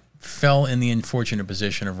fell in the unfortunate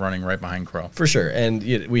position of running right behind Crow. For sure. And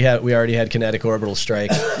we already had Kinetic Orbital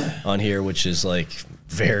Strike on here, which is like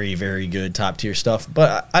very, very good top tier stuff.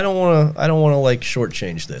 But I don't want to like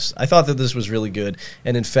shortchange this. I thought that this was really good,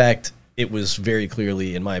 and in fact, it was very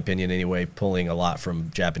clearly, in my opinion anyway, pulling a lot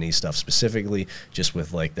from Japanese stuff specifically, just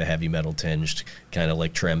with like the heavy metal tinged kind of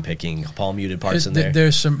like trem picking, palm muted parts in there.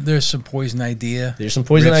 There's some Poison Idea. There's some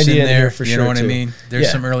Poison Idea in there for sure. You know what too. I mean? There's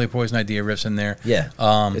Yeah. some early Poison Idea riffs in there. Yeah,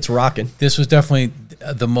 it's rocking. This was definitely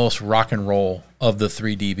the most rock and roll of the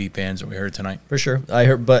 3 DB bands that we heard tonight. For sure. I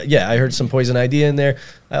heard some Poison Idea in there.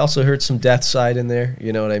 I also heard some Death Side in there.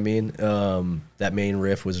 You know what I mean? That main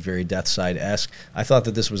riff was very Death Side-esque. I thought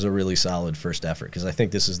that this was a really solid first effort because I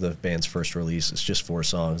think this is the band's first release. It's just 4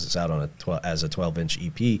 songs. It's out on as a 12-inch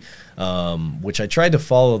EP, which I tried to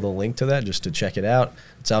follow the link to that just to check it out.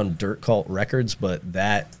 It's on Dirt Cult Records, but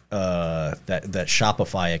that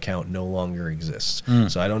Shopify account no longer exists.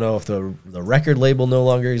 So I don't know if the record label no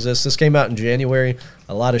longer exists. This came out in January.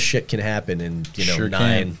 A lot of shit can happen in Sure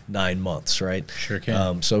nine months, right? Sure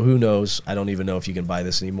can. So who knows? I don't even know if you can buy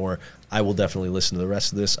this anymore. I will definitely listen to the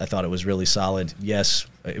rest of this. I thought it was really solid. Yes,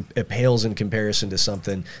 it pales in comparison to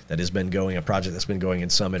something that has been going, a project that's been going in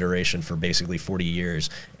some iteration for basically 40 years,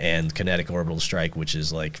 and Kinetic Orbital Strike, which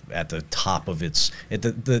is like at the top of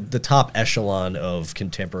the top echelon of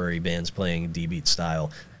contemporary bands playing D-beat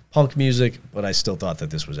style punk music, but I still thought that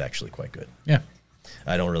this was actually quite good. Yeah.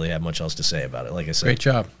 I don't really have much else to say about it. Like I said, Great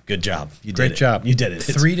job. Good job. You did Great it. job. You did it.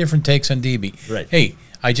 3 different takes on DB. Right. Hey,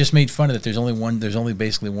 I just made fun of it. There's only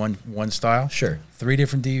basically one style. Sure. 3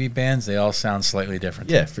 different DB bands. They all sound slightly different.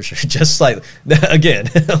 Yeah, for sure. Just slightly. Again,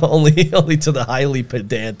 only to the highly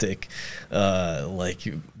pedantic, like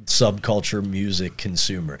subculture music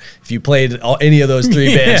consumer. If you played any of those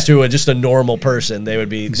 3 bands to just a normal person, they would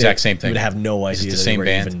be same thing. They would have no idea. the that same they were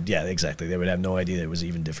band? Even, yeah, exactly. They would have no idea that it was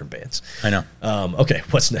even different bands. I know. Okay,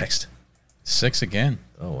 what's next? 6 again.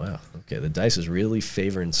 Oh, wow. Okay, the dice is really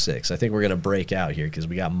favoring 6. I think we're going to break out here because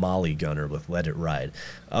we got Molly Gunner with Let It Ride.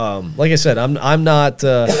 Like I said, I'm not,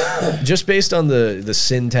 just based on the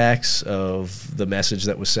syntax of the message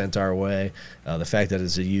that was sent our way, the fact that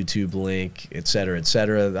it's a YouTube link, et cetera,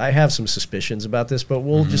 I have some suspicions about this, but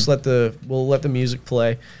we'll just let the music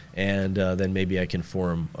play, and then maybe I can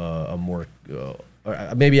form a more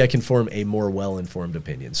well-informed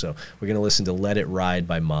opinion. So we're going to listen to Let It Ride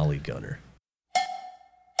by Molly Gunner.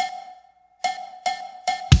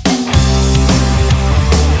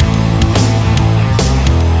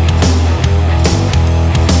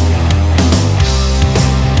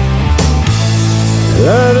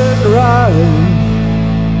 Let it ride.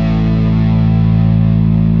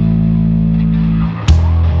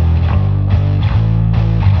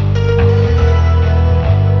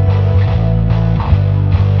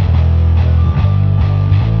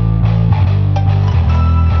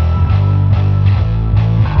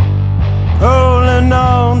 Holding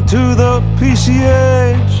on to the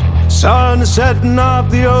PCH, sun is setting up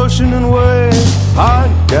the ocean and waves. Hot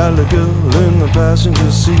Gallagher in the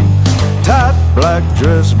passenger seat, tight black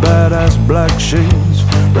dress, badass black shades,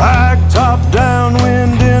 rag top down,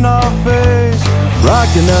 wind in our face,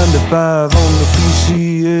 rocking 95 on the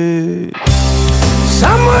PCA.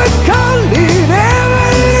 Some would call it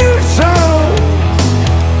evolution,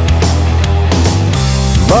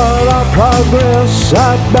 but our progress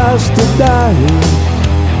outbastardized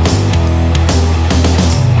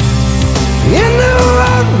in the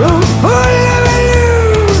road full of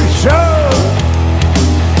illusion.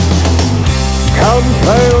 Come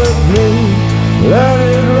play with me, let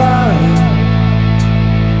it ride.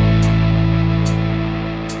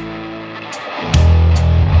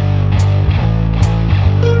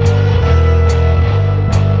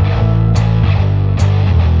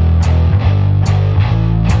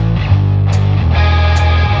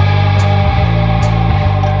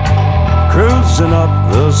 Cruising up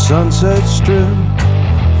the Sunset Strip,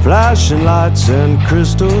 flashing lights and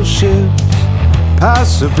crystal ships,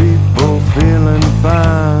 past the people feeling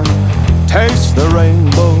fine, taste the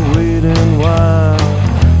rainbow, eating wine.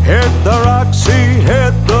 Hit the Roxy,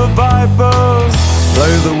 hit the Viper,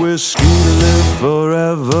 play the whiskey to live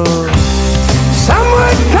forever. Some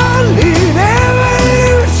would call it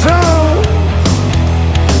evolution,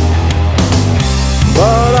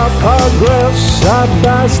 but our progress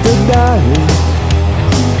outbastardized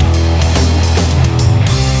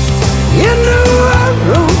in the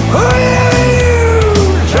world full of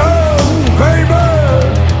illusion, baby.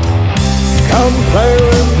 Come play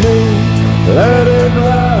with me, let it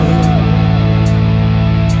ride.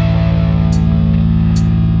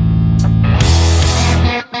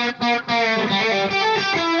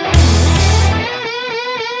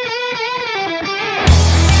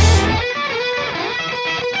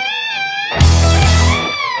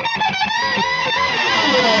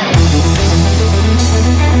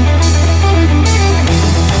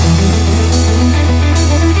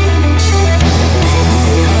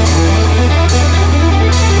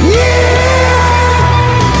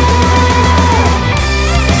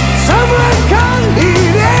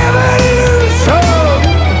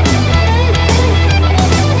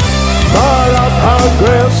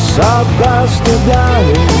 Yes, I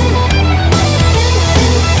bastardized.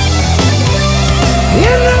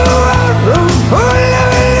 You know I'm full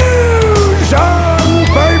of illusion,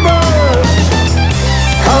 baby.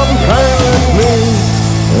 Come play with me,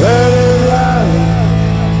 let it ride.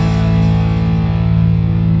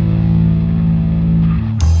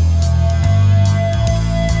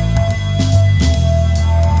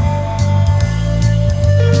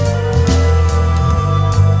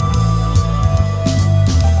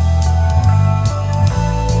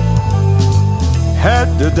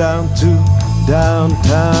 Headed down to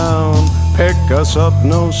downtown, pick us up,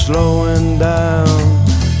 no slowing down.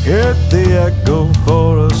 Hit the Echo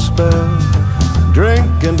for a spell,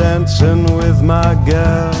 drinking, dancing with my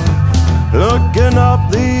gal, looking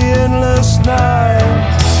up the endless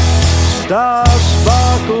night. Stars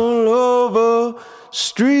sparkle over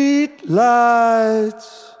street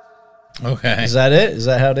lights. Okay. Is that it? Is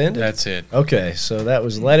that how it ended? That's it. Okay, so that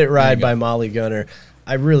was Let It Ride go. by Molly Gunner.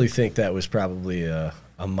 I really think that was probably a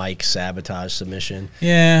Mike sabotage submission.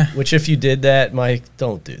 Yeah. Which, if you did that, Mike,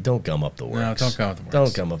 don't gum up the works. No, don't gum up the works.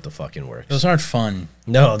 Don't gum up the fucking works. Those aren't fun.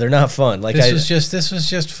 No, they're not fun. Like This was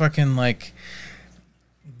just fucking like.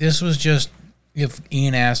 This was just if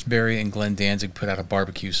Ian Astbury and Glenn Danzig put out a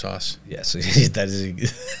barbecue sauce. yes, that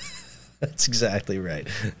is. That's exactly right.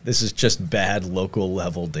 This is just bad local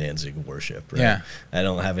level Danzig worship. Right? Yeah. I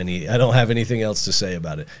don't have anything else to say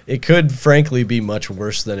about it. It could, frankly, be much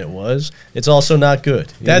worse than it was. It's also not good.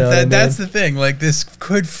 That's the thing. Like, this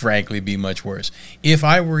could frankly be much worse. If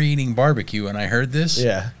I were eating barbecue and I heard this,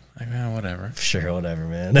 yeah. like, whatever. Sure, whatever,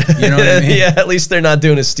 man. You know what I mean? Yeah, at least they're not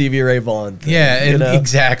doing a Stevie Ray Vaughan thing. Yeah, you know?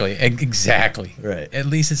 exactly. Right. At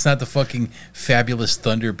least it's not the fucking Fabulous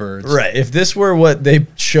Thunderbirds. Right. If this were what they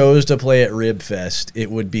chose to play at Rib Fest,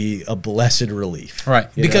 it would be a blessed relief. Right.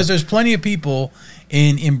 You Because know? there's plenty of people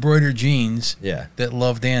in embroidered jeans Yeah. that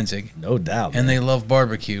love Danzig. No doubt, man. And they love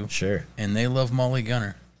barbecue. Sure. And they love Molly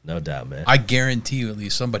Gunner. No doubt, man. I guarantee you at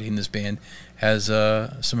least somebody in this band has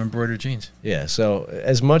some embroidered jeans. Yeah, so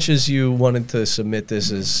as much as you wanted to submit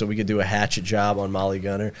this as so we could do a hatchet job on Molly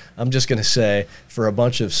Gunner, I'm just going to say for a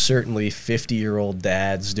bunch of certainly 50-year-old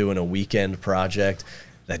dads doing a weekend project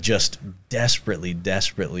that just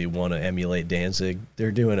desperately want to emulate Danzig,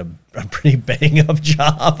 they're doing a pretty bang-up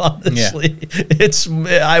job, honestly.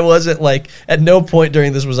 Yeah. I wasn't like, at no point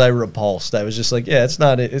during this was I repulsed. I was just like, yeah, it's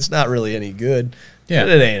not really any good. Yeah. But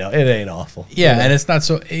it ain't awful. Yeah, You know? and it's not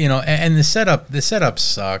so, and the setups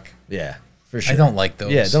suck. Yeah. For sure. I don't like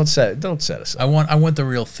those. Yeah, don't set us up. I want the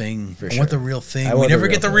real thing. For I sure. want the real thing. I We want the never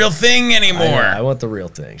real get the thing. real thing anymore. I want the real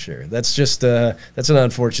thing, sure. That's just that's an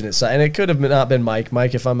unfortunate side, and it could have not been Mike.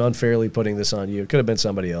 Mike, if I'm unfairly putting this on you, it could have been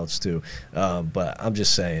somebody else too. But I'm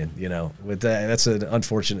just saying, with that's an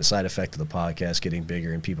unfortunate side effect of the podcast getting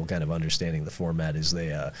bigger and people kind of understanding the format is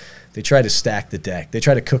they try to stack the deck, they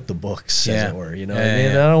try to cook the books, as it were. You know what I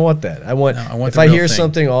mean? Yeah. I don't want that. I want if the I real hear thing.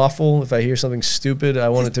 something awful, if I hear something stupid, I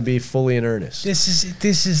want it to be fully in earnest.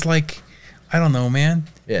 This is like, I don't know, man.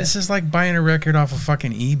 Yeah. This is like buying a record off of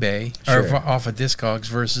fucking eBay or Sure. off of Discogs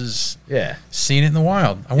versus Yeah. seeing it in the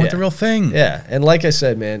wild. I want the real thing. Yeah, and like I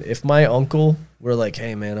said, man, if my uncle were like,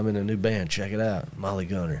 hey, man, I'm in a new band, check it out, Molly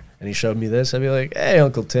Gunner, and he showed me this, I'd be like, hey,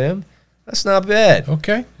 Uncle Tim, that's not bad.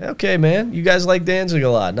 Okay, man, you guys like Danzig a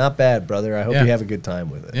lot. Not bad, brother. I hope you have a good time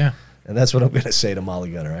with it. Yeah. And that's what I'm going to say to Molly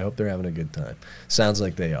Gunner. I hope they're having a good time. Sounds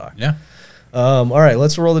like they are. Yeah. All right,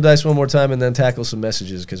 let's roll the dice one more time and then tackle some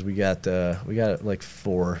messages because we got like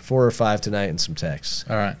four or five tonight and some texts.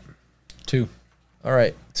 All right. 2. All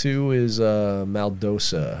right, 2 is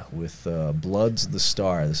Maldosa with Blood's the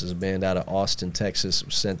Star. This is a band out of Austin, Texas. It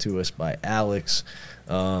was sent to us by Alex.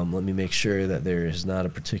 Let me make sure that there is not a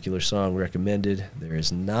particular song recommended. There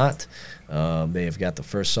is not. They have got the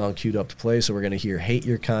first song queued up to play, so we're going to hear Hate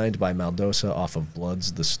Your Kind by Maldosa off of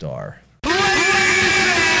Blood's the Star. Yeah!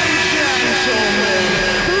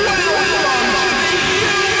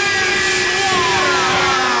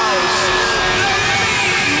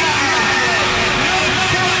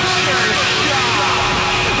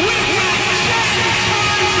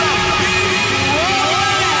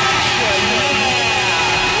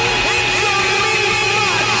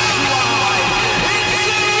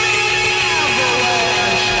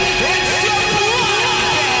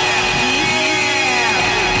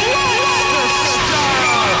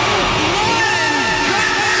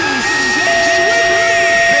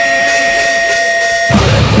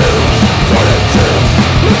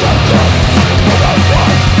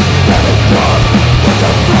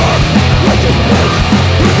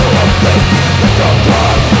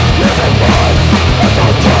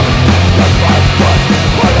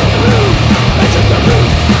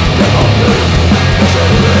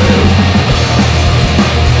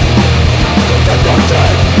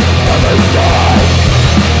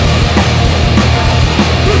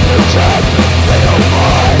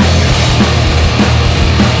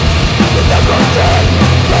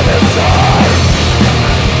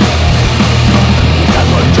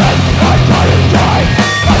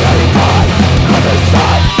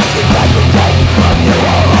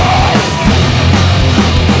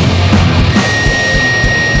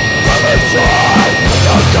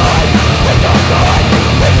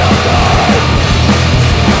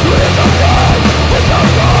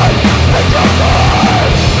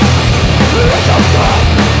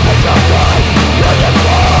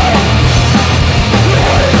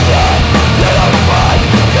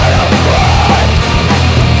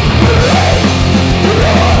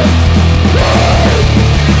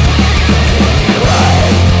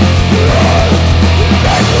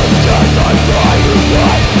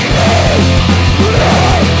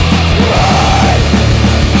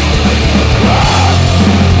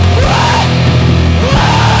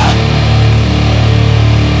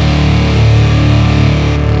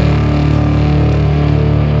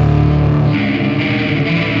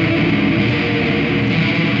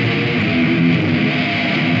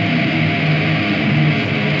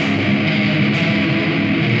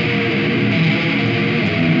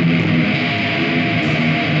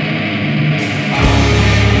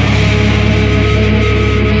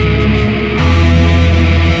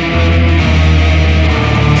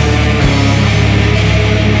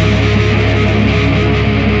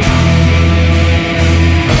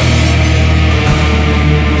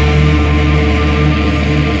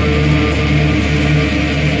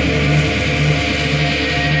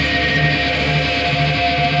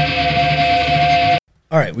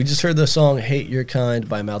 right, we just heard the song "Hate Your Kind"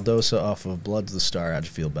 by Maldosa off of "Blood's the Star." How'd you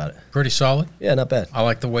feel about it? Pretty solid. Yeah, not bad. I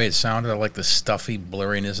like the way it sounded. I like the stuffy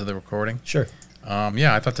blurriness of the recording. Sure.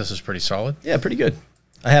 Yeah, I thought this was pretty solid. Yeah, pretty good.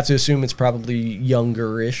 I have to assume it's probably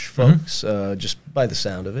younger-ish folks, just by the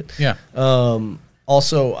sound of it. Yeah.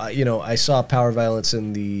 Also, I saw Power Violence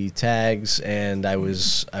in the tags, and I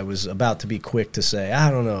was about to be quick to say,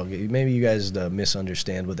 I don't know, maybe you guys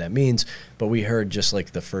misunderstand what that means, but we heard just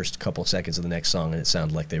like the first couple seconds of the next song, and it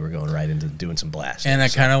sounded like they were going right into doing some blasting. And I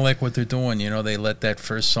kind of like what they're doing. They let that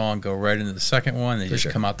first song go right into the second one. They just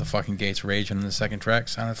come out the fucking gates raging in the second track.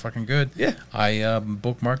 Sounded fucking good. Yeah. I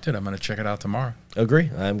bookmarked it. I'm going to check it out tomorrow. Agree.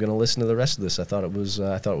 I'm going to listen to the rest of this. I thought it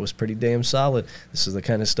was pretty damn solid. This is the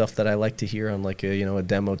kind of stuff that I like to hear on like a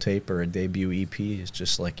demo tape or a debut EP. It's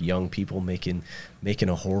just like young people making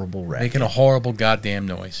a horrible record. Making a horrible goddamn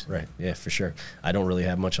noise. Right. Yeah, for sure. I don't really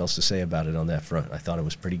have much else to say about it on that front. I thought it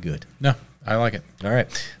was pretty good. No, I like it. All right.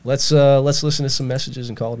 Let's listen to some messages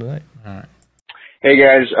and call it a night. All right. Hey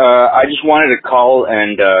guys, I just wanted to call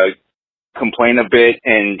and complain a bit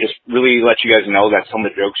and just really let you guys know that some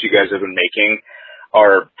of the jokes you guys have been making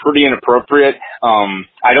are pretty inappropriate.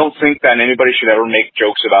 I don't think that anybody should ever make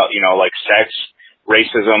jokes about, like sex,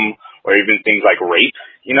 racism, or even things like rape,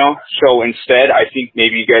 So instead, I think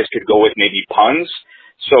maybe you guys could go with maybe puns.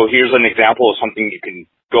 So here's an example of something you can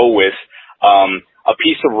go with. A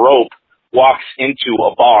piece of rope walks into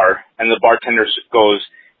a bar, and the bartender goes,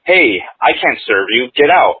 "Hey, I can't serve you. Get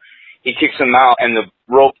out." He kicks him out, and the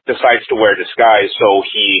rope decides to wear a disguise, so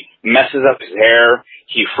he messes up his hair,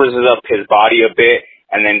 he frizzes up his body a bit,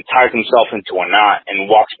 and then ties himself into a knot and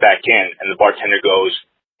walks back in, and the bartender goes,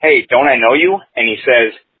 "Hey, don't I know you?" And he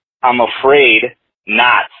says, "I'm afraid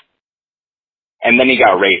not." And then he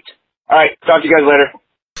got raped. All right, talk to you guys later.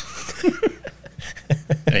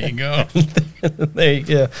 There you go. There you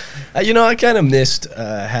go. I kind of missed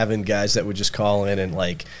having guys that would just call in and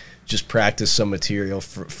like just practice some material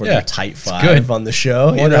for their tight five on the show.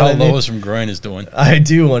 I wonder how Lois from Groin is doing. I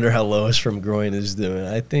do wonder how Lois from Groin is doing.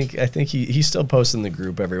 I think he's still posting the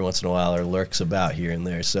group every once in a while or lurks about here and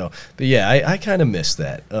there. So, but yeah, I kind of missed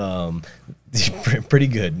that. Pretty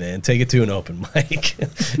good, man. Take it to an open mic.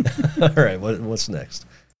 All right, what's next?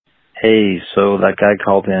 Hey, so that guy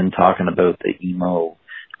called in talking about the emo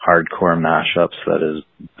hardcore mashups that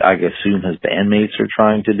I assume his bandmates are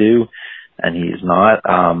trying to do, and he's not.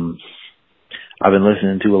 I've been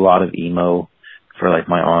listening to a lot of emo for like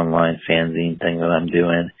my online fanzine thing that I'm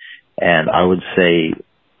doing, and I would say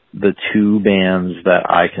the two bands that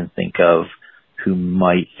I can think of who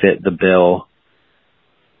might fit the bill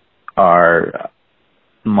are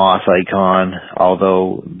Moss Icon,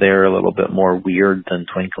 although they're a little bit more weird than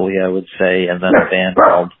Twinkly, I would say, and then a band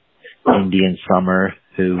called Indian Summer,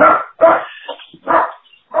 who I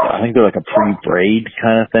think they're like a pre-braid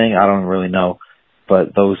kind of thing. I don't really know,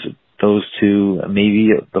 but those two,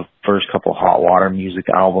 maybe the first couple Hot Water Music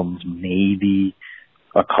albums, maybe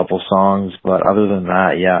a couple songs, but other than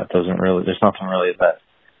that, yeah, there's nothing really that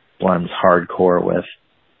blends hardcore with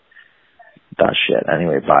that shit.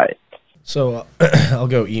 Anyway, bye. So I'll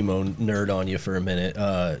go emo nerd on you for a minute.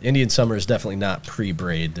 Indian Summer is definitely not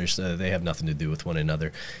pre-braid. They have nothing to do with one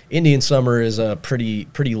another. Indian Summer is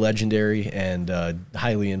pretty legendary and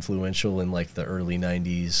highly influential in like the early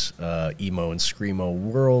 90s emo and screamo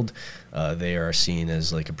world. They are seen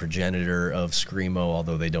as like a progenitor of screamo,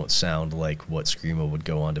 although they don't sound like what screamo would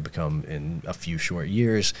go on to become in a few short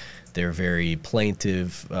years. They're very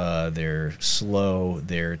plaintive, they're slow,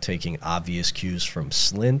 they're taking obvious cues from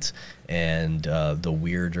Slint and the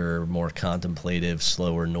weirder, more contemplative,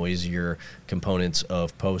 slower, noisier components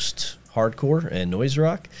of post-hardcore and noise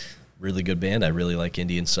rock. Really good band. I really like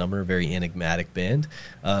Indian Summer, very enigmatic band.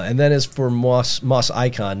 And then as for Moss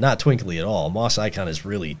Icon, not twinkly at all. Moss Icon is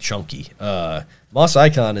really chunky. Moss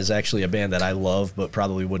Icon is actually a band that I love, but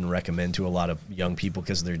probably wouldn't recommend to a lot of young people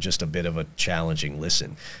because they're just a bit of a challenging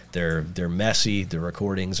listen. They're messy. The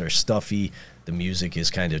recordings are stuffy. The music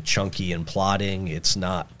is kind of chunky and plodding. It's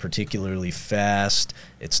not particularly fast.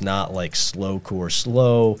 It's not like slowcore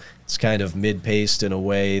slow. It's kind of mid-paced in a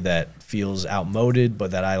way that feels outmoded,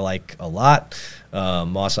 but that I like a lot.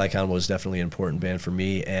 Moss Icon was definitely an important band for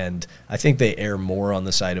me, and I think they err more on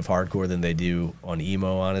the side of hardcore than they do on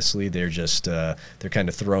emo, honestly. They're just, they're kind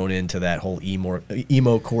of thrown into that whole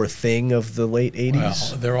emo core thing of the late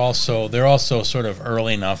 80s. Well, they're also sort of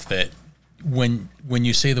early enough that when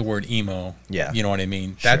you say the word emo, you know what I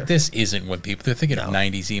mean? Sure. That this isn't what people, they're thinking of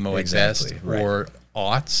 90s emo exactly, or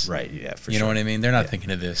aughts. Right, yeah, for sure. You know what I mean? They're not thinking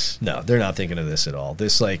of this. No, they're not thinking of this at all.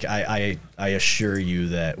 This, like, I assure you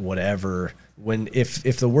that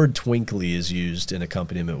if the word twinkly is used in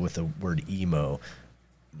accompaniment with the word emo,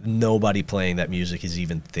 nobody playing that music is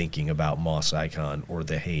even thinking about Moss Icon or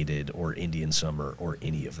The Hated or Indian Summer or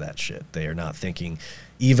any of that shit. They are not thinking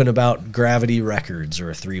even about Gravity Records or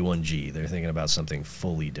a 3-1G. They're thinking about something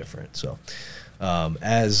fully different. So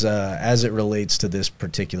as it relates to this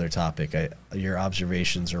particular topic, your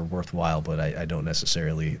observations are worthwhile, but I don't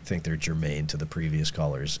necessarily think they're germane to the previous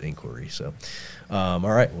caller's inquiry. So, all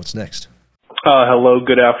right, what's next? Hello,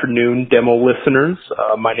 good afternoon, demo listeners.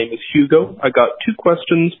 My name is Hugo. I got 2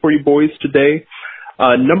 questions for you boys today.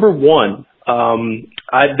 Number 1,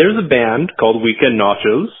 there's a band called Weekend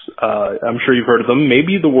Nachos. I'm sure you've heard of them.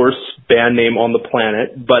 Maybe the worst band name on the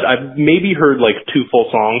planet, but I've maybe heard like 2 full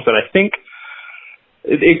songs, and I think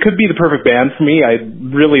it could be the perfect band for me. I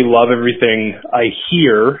really love everything I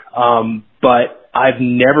hear, but I've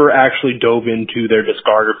never actually dove into their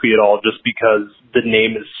discography at all just because the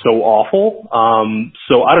name is so awful.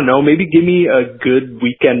 So I don't know, maybe give me a good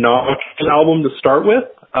Weekend Nachos album to start with,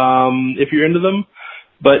 if you're into them.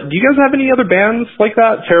 But do you guys have any other bands like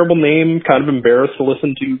that? Terrible name, kind of embarrassed to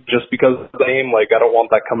listen to just because of the name. Like, I don't want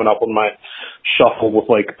that coming up on my shuffle with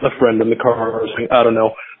like a friend in the car or something. I don't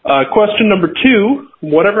know. Question number 2,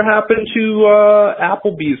 whatever happened to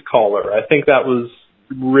Applebee's caller? I think that was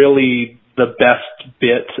really the best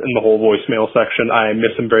bit in the whole voicemail section. I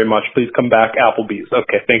miss him very much. Please come back, Applebee's.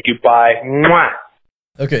 Okay, thank you. Bye. Mwah.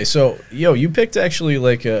 Okay, so, you picked actually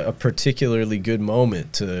like a particularly good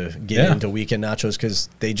moment to get into Weekend Nachos because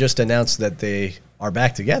they just announced that they are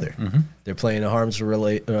back together. Mm-hmm. They're playing a Harm's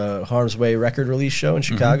Way record release show in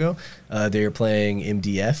Chicago. Mm-hmm. They're playing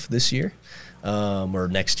MDF this year. Or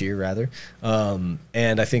next year, rather. And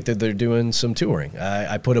I think that they're doing some touring.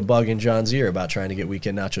 I put a bug in John's ear about trying to get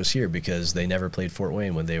Weekend Nachos here because they never played Fort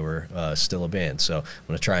Wayne when they were still a band. So I'm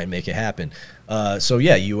going to try and make it happen. So,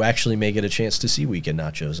 yeah, you actually may get a chance to see Weekend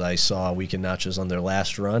Nachos. I saw Weekend Nachos on their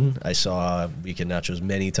last run. I saw Weekend Nachos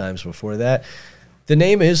many times before that. The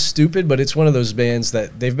name is stupid, but it's one of those bands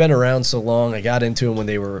that they've been around so long. I got into them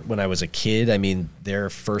when I was a kid. I mean, their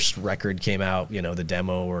first record came out, the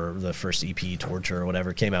demo or the first EP, Torture or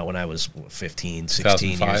whatever, came out when I was 15,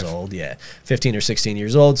 16 years old. Yeah, 15 or 16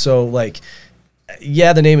 years old. So, like,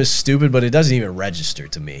 yeah, the name is stupid, but it doesn't even register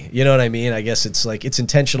to me. You know what I mean? I guess it's like it's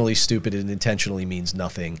intentionally stupid and intentionally means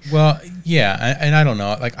nothing. Well, yeah, and I don't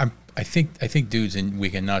know. Like, I think dudes in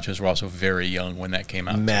Weekend Nachos were also very young when that came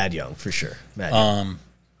out. Mad young, for sure. Mad young.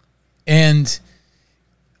 And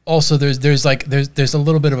also there's a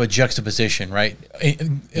little bit of a juxtaposition, right? A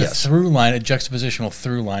juxtapositional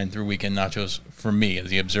through line through Weekend Nachos for me as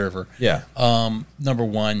the observer. Yeah. Number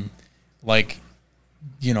 1, like,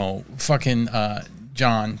 fucking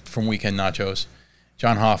John from Weekend Nachos,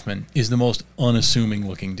 John Hoffman, is the most unassuming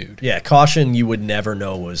looking dude. Yeah, Caution you would never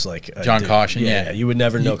know was like a John dude. Caution. Yeah, you would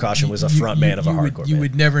never know Caution was a front man of a hardcore band. You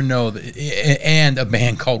would never know that, and a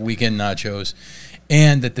band called Weekend Nachos,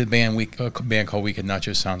 and that the band called Weekend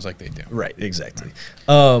Nachos sounds like they do. Right, exactly.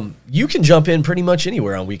 You can jump in pretty much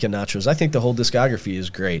anywhere on Weekend Nachos. I think the whole discography is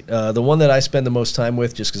great. The one that I spend the most time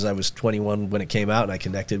with, just because I was 21 when it came out and I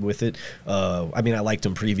connected with it, I liked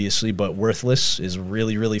them previously, but Worthless is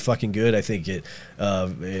really, really fucking good. I think it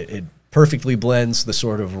perfectly blends the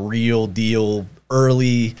sort of real deal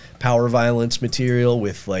early power violence material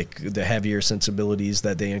with like the heavier sensibilities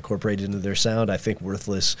that they incorporated into their sound. I think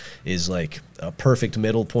Worthless is like a perfect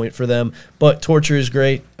middle point for them. But Torture is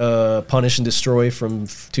great. Punish and Destroy from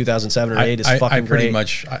 2007 or 8 is fucking great.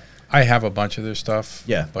 I have a bunch of their stuff.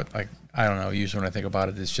 Yeah. But I don't know. Usually when I think about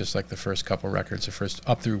it, it's just like the first couple records, the first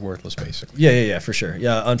up through Worthless, basically. Yeah, for sure.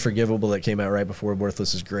 Yeah, Unforgivable that came out right before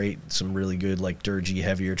Worthless is great. Some really good, like, dirgy,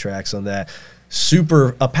 heavier tracks on that.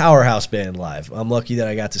 A powerhouse band live. I'm lucky that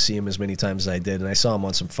I got to see him as many times as I did, and I saw him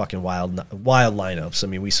on some fucking wild lineups. I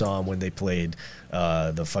mean, we saw him when they played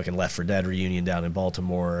the fucking Left 4 Dead reunion down in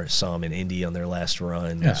Baltimore. Saw him in Indy on their last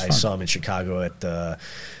run. Yeah, I saw him in Chicago at the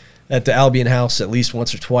Albion House at least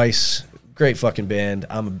once or twice. Great fucking band.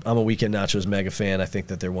 I'm a Weekend Nachos mega fan. I think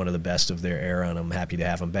that they're one of the best of their era, and I'm happy to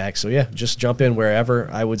have them back. So yeah, just jump in wherever.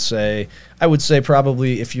 I would say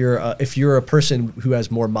probably if you're a person who has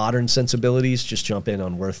more modern sensibilities, just jump in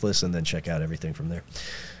on Worthless and then check out everything from there.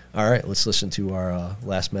 All right, let's listen to our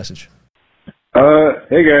last message.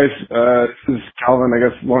 Hey guys, this is Calvin. I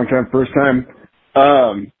guess long time, first time.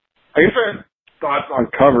 I guess I have thoughts on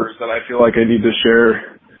covers that I feel like I need to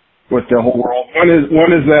share with the whole world.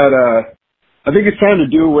 One is that I think it's time to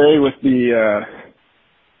do away with the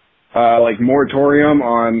moratorium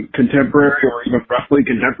on contemporary or even roughly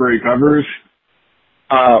contemporary covers,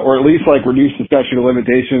 or at least like reduce the statute of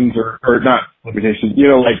limitations or not limitations,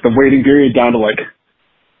 like the waiting period down to like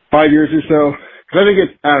 5 years or so. Because I think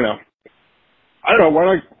I don't know.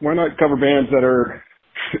 Why not cover bands that are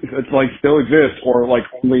it's like still exists, or like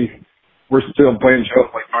only we're still playing shows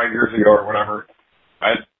like 5 years ago or whatever.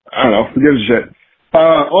 I don't know. Who gives a shit?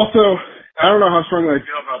 Also, I don't know how strongly I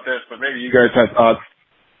feel about this, but maybe you guys have thoughts.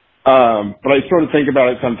 But I sort of think about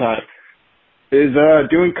it sometimes. Is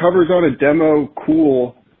doing covers on a demo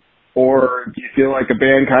cool, or do you feel like a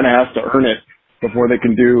band kind of has to earn it before they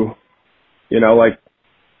can do, like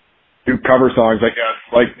do cover songs? I guess.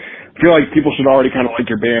 Like, I feel like people should already kind of like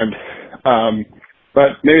your band,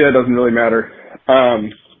 but maybe that doesn't really matter.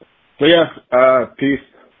 So yeah, peace.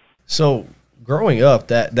 So growing up,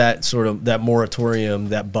 that sort of that moratorium,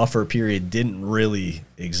 that buffer period didn't really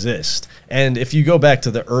exist. And if you go back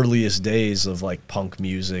to the earliest days of like punk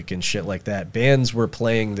music and shit like that, bands were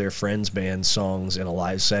playing their friends' band songs in a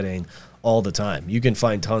live setting all the time. You can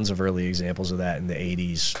find tons of early examples of that in the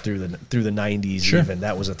 80s through the 90s. Sure. Even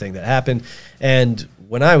that was a thing that happened. And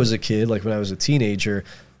when I was a kid, like when I was a teenager,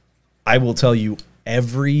 I will tell you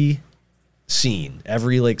every scene,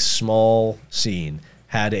 every like small scene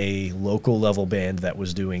had a local level band that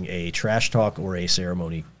was doing a Trash Talk or a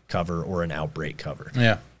Ceremony cover or an Outbreak cover.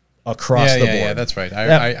 Yeah. Across the board. Yeah, that's right.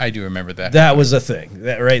 I do remember that. That was a thing,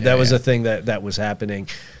 that was a thing that was happening.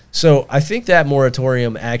 So I think that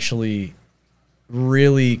moratorium actually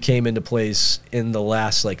really came into place in the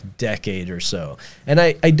last like decade or so. And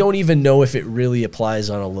I don't even know if it really applies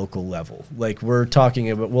on a local level. Like we're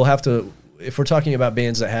talking about, if we're talking about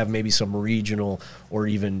bands that have maybe some regional or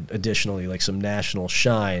even additionally like some national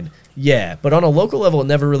shine, yeah. But on a local level, it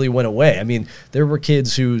never really went away. I mean, there were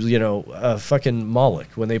kids who, fucking Moloch,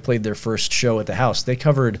 when they played their first show at the house, they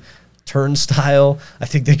covered Turnstile. I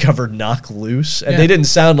think they covered Knock Loose, and they didn't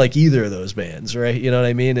sound like either of those bands, right? You know what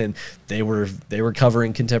I mean? And they were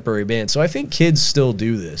covering contemporary bands. So I think kids still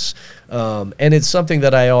do this, and it's something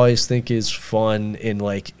that I always think is fun. In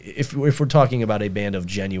like, if we're talking about a band of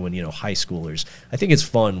genuine, high schoolers, I think it's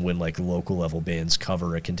fun when like local level bands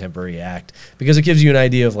cover a contemporary act because it gives you an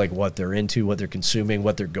idea of like what they're into, what they're consuming,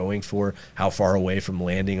 what they're going for, how far away from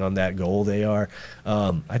landing on that goal they are.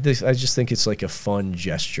 I just think it's like a fun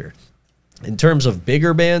gesture. In terms of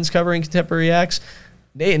bigger bands covering contemporary acts,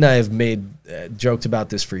 Nate and I have joked about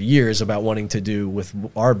this for years about wanting to do with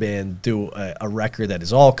our band, a record that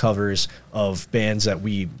is all covers of bands that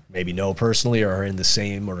we maybe know personally or are in the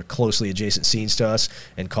same or closely adjacent scenes to us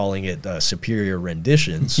and calling it Superior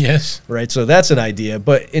Renditions. Yes. Right. So that's an idea.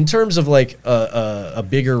 But in terms of like a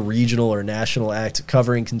bigger regional or national act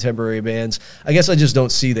covering contemporary bands, I guess I just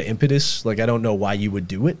don't see the impetus. Like, I don't know why you would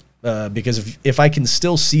do it. Because if I can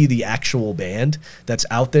still see the actual band that's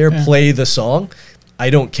out there play the song, I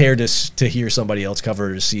don't care to hear somebody else cover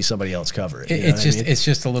it or to see somebody else cover it. It's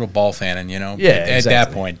just a little ball fanning, Yeah, At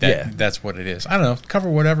that point, that's what it is. I don't know. Cover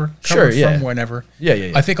whatever. Cover from whenever.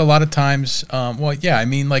 Yeah. I think a lot of times,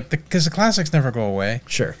 because the classics never go away.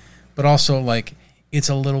 Sure. But also, like, it's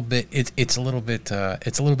a little bit of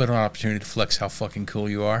an opportunity to flex how fucking cool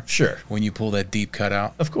you are. Sure. When you pull that deep cut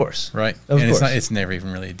out. Of course. Right? Of course. It's never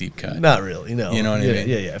even really a deep cut. Not really, no. You know what I mean?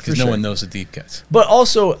 Yeah. Because no one knows the deep cuts. But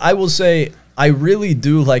also, I will say, I really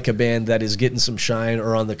do like a band that is getting some shine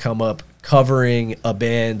or on the come up, covering a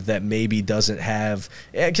band that maybe doesn't have,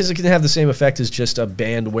 because it can have the same effect as just a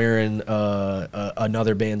band wearing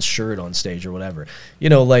another band's shirt on stage or whatever.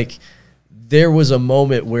 Like, there was a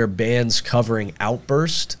moment where bands covering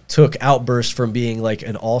Outburst took Outburst from being like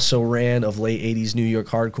an also-ran of late 80s New York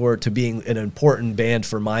hardcore to being an important band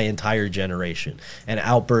for my entire generation. And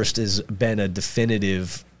Outburst has been a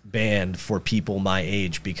definitive band for people my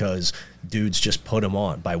age because dudes just put them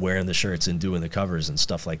on by wearing the shirts and doing the covers and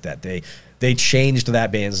stuff like that. They changed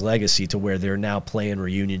that band's legacy to where they're now playing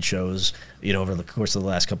reunion shows, over the course of the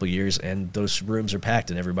last couple of years, and those rooms are packed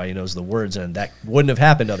and everybody knows the words, and that wouldn't have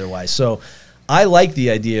happened otherwise. So I like the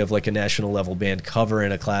idea of like a national level band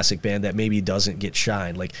covering a classic band that maybe doesn't get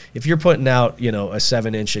shine. Like if you're putting out, a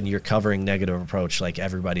 7-inch and you're covering Negative Approach like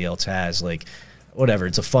everybody else has, like, whatever,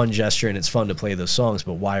 it's a fun gesture and it's fun to play those songs,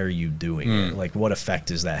 but why are you doing it? Like, what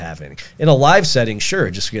effect is that having? In a live setting,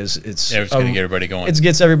 sure, just because it's going to get everybody going. It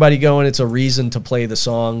gets everybody going. It's a reason to play the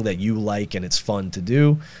song that you like and it's fun to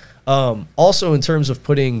do. Also, in terms of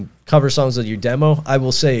putting cover songs on your demo, I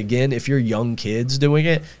will say again, if you're young kids doing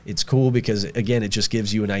it, it's cool because, again, it just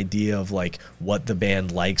gives you an idea of like what the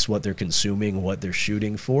band likes, what they're consuming, what they're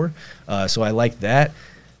shooting for. So I like that.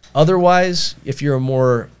 Otherwise, if you're a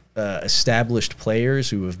more established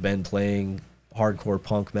players who have been playing hardcore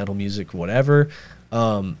punk, metal music, whatever,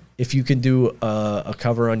 if you can do a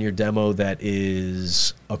cover on your demo that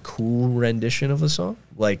is a cool rendition of a song,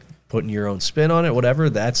 like putting your own spin on it, whatever,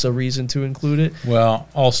 that's a reason to include it. Well,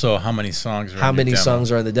 also, how many songs are in the demo?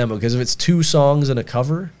 Songs are in the demo? Because if it's 2 songs and a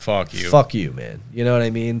cover, fuck you. Fuck you, man. You know what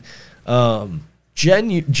I mean?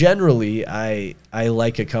 Generally, I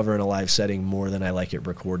like a cover in a live setting more than I like it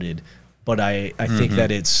recorded, but I think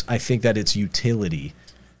that its utility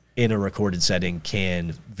in a recorded setting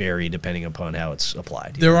can vary depending upon how it's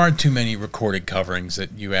applied. There aren't too many recorded coverings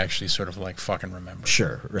that you actually sort of like fucking remember.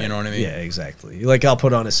 Sure, right. You know what I mean? Yeah, exactly. Like I'll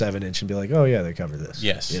put on a 7-inch and be like, oh yeah, they covered this.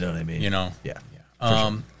 Yes. You know what I mean? You know? Yeah.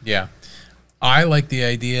 Sure. Yeah. I like the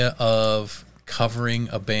idea of covering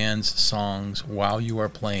a band's songs while you are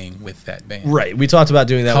playing with that band. Right. We talked about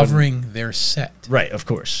doing that. Covering their set. Right. Of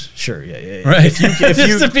course. Sure. Yeah. Right. If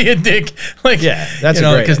you to be a dick, like that's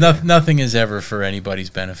because nothing is ever for anybody's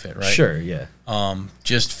benefit, right? Sure. Yeah.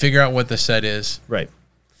 Just figure out what the set is. Right.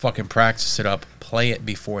 Fucking practice it up. Play it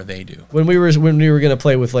before they do. When we were gonna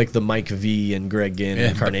play with like the Mike V and Greg Ginn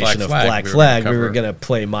incarnation of Black Flag, we were gonna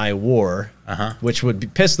play My War, which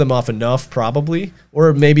would piss them off enough, probably,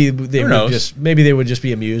 or maybe they would just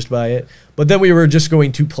be amused by it. But then we were just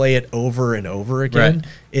going to play it over and over again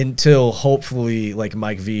until hopefully like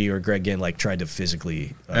Mike V or Greg Ginn like tried to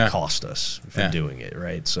physically cost us from doing it.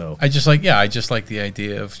 Right. So I just like the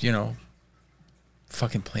idea of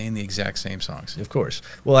fucking playing the exact same songs. Of course.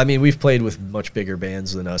 Well, I mean, we've played with much bigger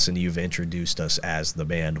bands than us, and you've introduced us as the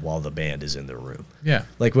band while the band is in the room. Yeah.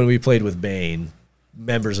 Like when we played with Bane,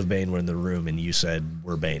 members of Bane were in the room, and you said,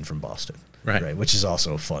 we're Bane from Boston. Right. Which is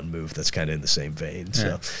also a fun move that's kind of in the same vein.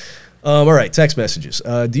 Yeah. So, all right, text messages.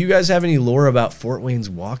 Do you guys have any lore about Fort Wayne's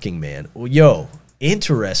Walking Man? Well,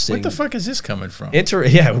 interesting. What the fuck is this coming from?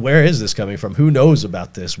 Where is this coming from? Who knows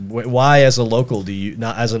about this? Why, as a local,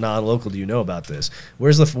 not as a non-local, do you know about this?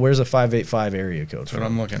 Where's the 585 area code? That's what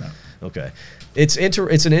I'm looking at. Okay, it's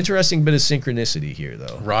an interesting bit of synchronicity here,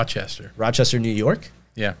 though. Rochester, New York.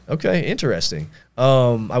 Yeah. Okay, interesting.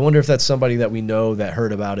 I wonder if that's somebody that we know that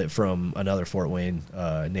heard about it from another Fort Wayne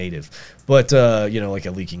native, but like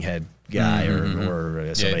a Leaking Head guy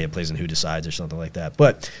or somebody that plays in Who Decides or something like that.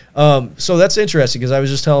 But so that's interesting because I was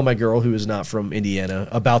just telling my girl who is not from Indiana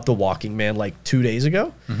about the Walking Man like 2 days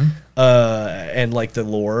ago, and like the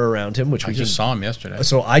lore around him, which I just saw him yesterday.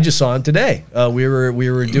 So I just saw him today. We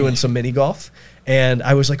were doing some mini golf. And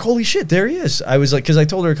I was like, holy shit, there he is. I was like, because I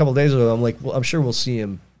told her a couple of days ago, I'm like, well, I'm sure we'll see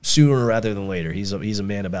him sooner rather than later. He's a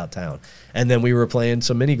man about town. And then we were playing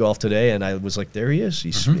some mini golf today, and I was like, there he is.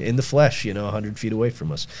 He's in the flesh, 100 feet away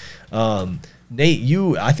from us.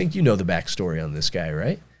 Nate, I think you know the backstory on this guy,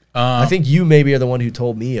 right? I think you maybe are the one who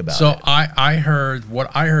told me about it. So I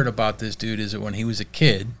heard about this dude is that when he was a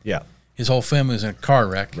kid, his whole family was in a car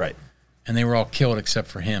wreck. Right. And they were all killed except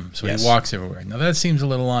for him. So he walks everywhere. Now that seems a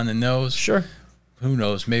little on the nose. Sure. Who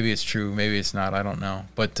knows? Maybe it's true. Maybe it's not. I don't know.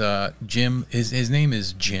 But Jim, his name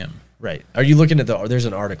is Jim. Right. Are you looking at there's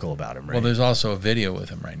an article about him, right? Well, there's also a video with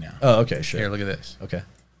him right now. Oh, okay, sure. Here, look at this. Okay.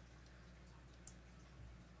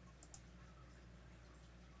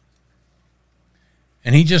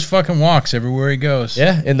 And he just fucking walks everywhere he goes.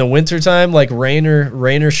 Yeah, in the wintertime, like rain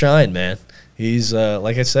or shine, man. He's,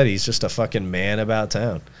 like I said, he's just a fucking man about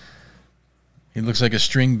town. He looks like a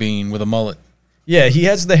string bean with a mullet. Yeah, he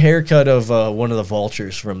has the haircut of one of the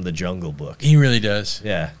vultures from the Jungle Book. He really does.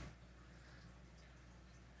 Yeah.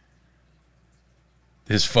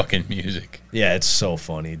 This fucking music. Yeah, it's so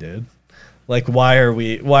funny, dude. Like, why are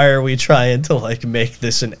we trying to like make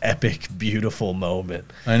this an epic, beautiful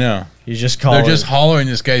moment? I know. They're just hollering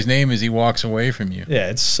this guy's name as he walks away from you. Yeah,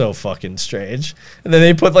 it's so fucking strange. And then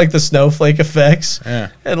they put like the snowflake effects. Yeah.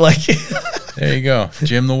 And like there you go,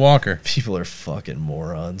 Jim the Walker. People are fucking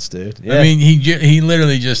morons, dude. Yeah. I mean, he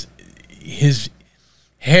literally just, his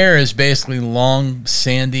hair is basically long,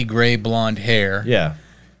 sandy, gray, blonde hair. Yeah.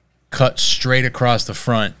 Cut straight across the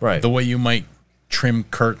front. Right. The way you might trim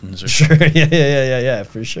curtains or something. Sure. Yeah,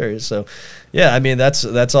 for sure. So, yeah, I mean, that's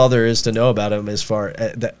all there is to know about him as far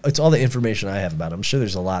it's all the information I have about him. I'm sure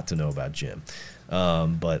there's a lot to know about Jim.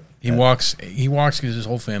 But he walks because his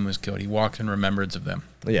whole family was killed. He walks in remembrance of them.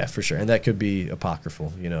 Yeah, for sure. And that could be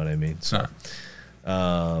apocryphal, you know what I mean? So,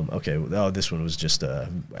 okay. Oh, this one was just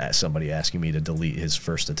somebody asking me to delete his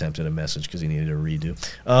first attempt at a message because he needed a redo.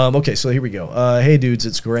 Okay, so here we go. Hey, dudes,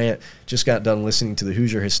 it's Grant. Just got done listening to the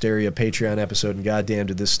Hoosier Hysteria Patreon episode, and goddamn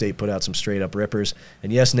did this state put out some straight-up rippers.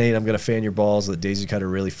 And yes, Nate, I'm going to fan your balls that Daisy Cutter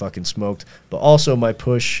really fucking smoked, but also my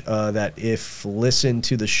push that if listen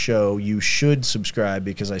to the show, you should subscribe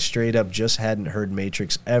because I straight up just hadn't heard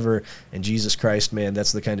Matrix ever, and Jesus Christ, man,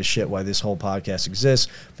 that's the kind of shit why this whole podcast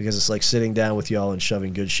exists, because it's like sitting down with y'all y'all and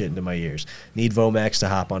shoving good shit into my ears. Need Vomax to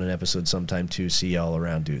hop on an episode sometime too. See y'all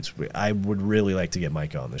around, dudes. I would really like to get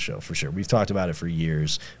Mike on the show for sure. We've talked about it for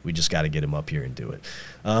years. We just got to get him up here and do it.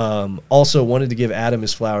 Also wanted to give Adam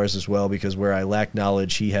his flowers as well, because where I lack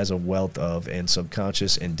knowledge, he has a wealth of, and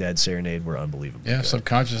Subconscious and Dead Serenade were unbelievable. Yeah, good.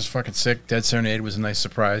 Subconscious is fucking sick. Dead Serenade was a nice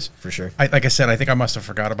surprise. For sure. Like I said, I think I must have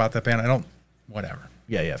forgot about that band. Whatever.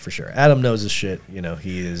 Yeah, for sure. Adam knows his shit. You know,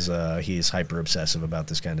 he is hyper obsessive about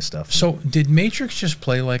this kind of stuff. So did Matrix just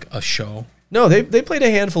play like a show? No, they played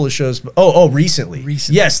a handful of shows. Recently.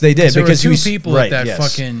 Recently. Yes, they did. Because Because there were two people at that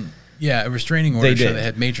fucking a restraining order show that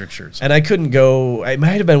had Matrix shirts. And I couldn't go. It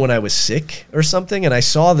might have been when I was sick or something. And I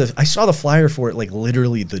saw the flyer for it like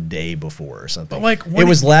literally the day before or something. But like it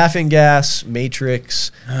was Laughing Gas,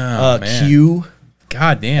 Matrix, Q.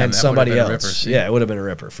 God damn, and somebody else. Yeah, it would have been a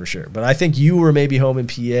ripper for sure. But I think you were maybe home in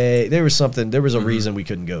PA. There was a reason we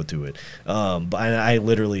couldn't go to it. But I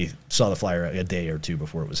literally saw the flyer a day or two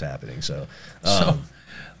before it was happening. So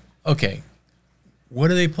okay, what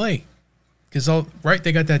do they play? Because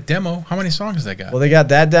they got that demo. How many songs they got? Well, they got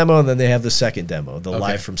that demo, and then they have the second demo, the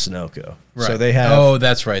Live from Sunoco. Right. So they have. Oh,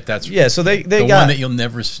 that's right. So they the got one that you'll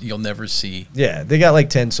never see. Yeah, they got like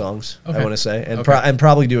 10 songs. I want to say, and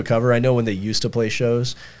probably do a cover. I know when they used to play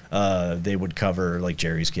shows, they would cover like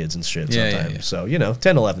Jerry's Kids and shit sometimes. Yeah. So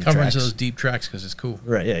 10, 11 covering tracks. those deep tracks because it's cool.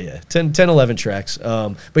 Right. Yeah. 10, 11 tracks.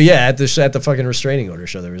 But yeah, at the fucking restraining order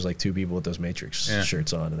show, there was like 2 people with those Matrix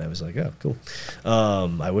shirts on, and I was like, oh, cool.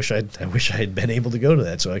 I wish I had been able to go to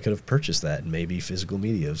that, so I could have purchased that and maybe physical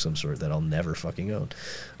media of some sort that I'll never fucking own.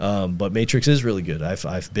 But Matrix is really good.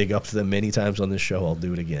 I've big upped them many times on this show. I'll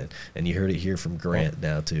do it again. And you heard it here from Grant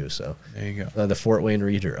now too. So there you go. The Fort Wayne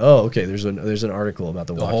Reader. Oh, okay. There's an article about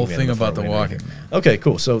the Walking Man. The whole thing about the Walking Man. Okay,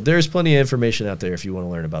 cool. So there's plenty of information out there if you want to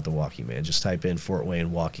learn about the Walking Man. Just type in Fort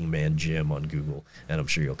Wayne Walking Man Gym on Google, and I'm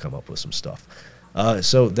sure you'll come up with some stuff.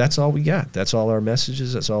 So that's all we got. That's all our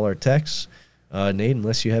messages. That's all our texts. Nate,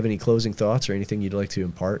 unless you have any closing thoughts or anything you'd like to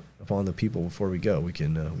impart upon the people before we go, we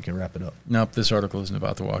can wrap it up. Nope, this article isn't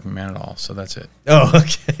about the Walking Man at all, so that's it. Oh,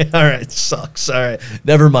 okay. All right. Sucks. All right.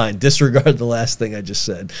 Never mind. Disregard the last thing I just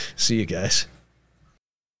said. See you guys.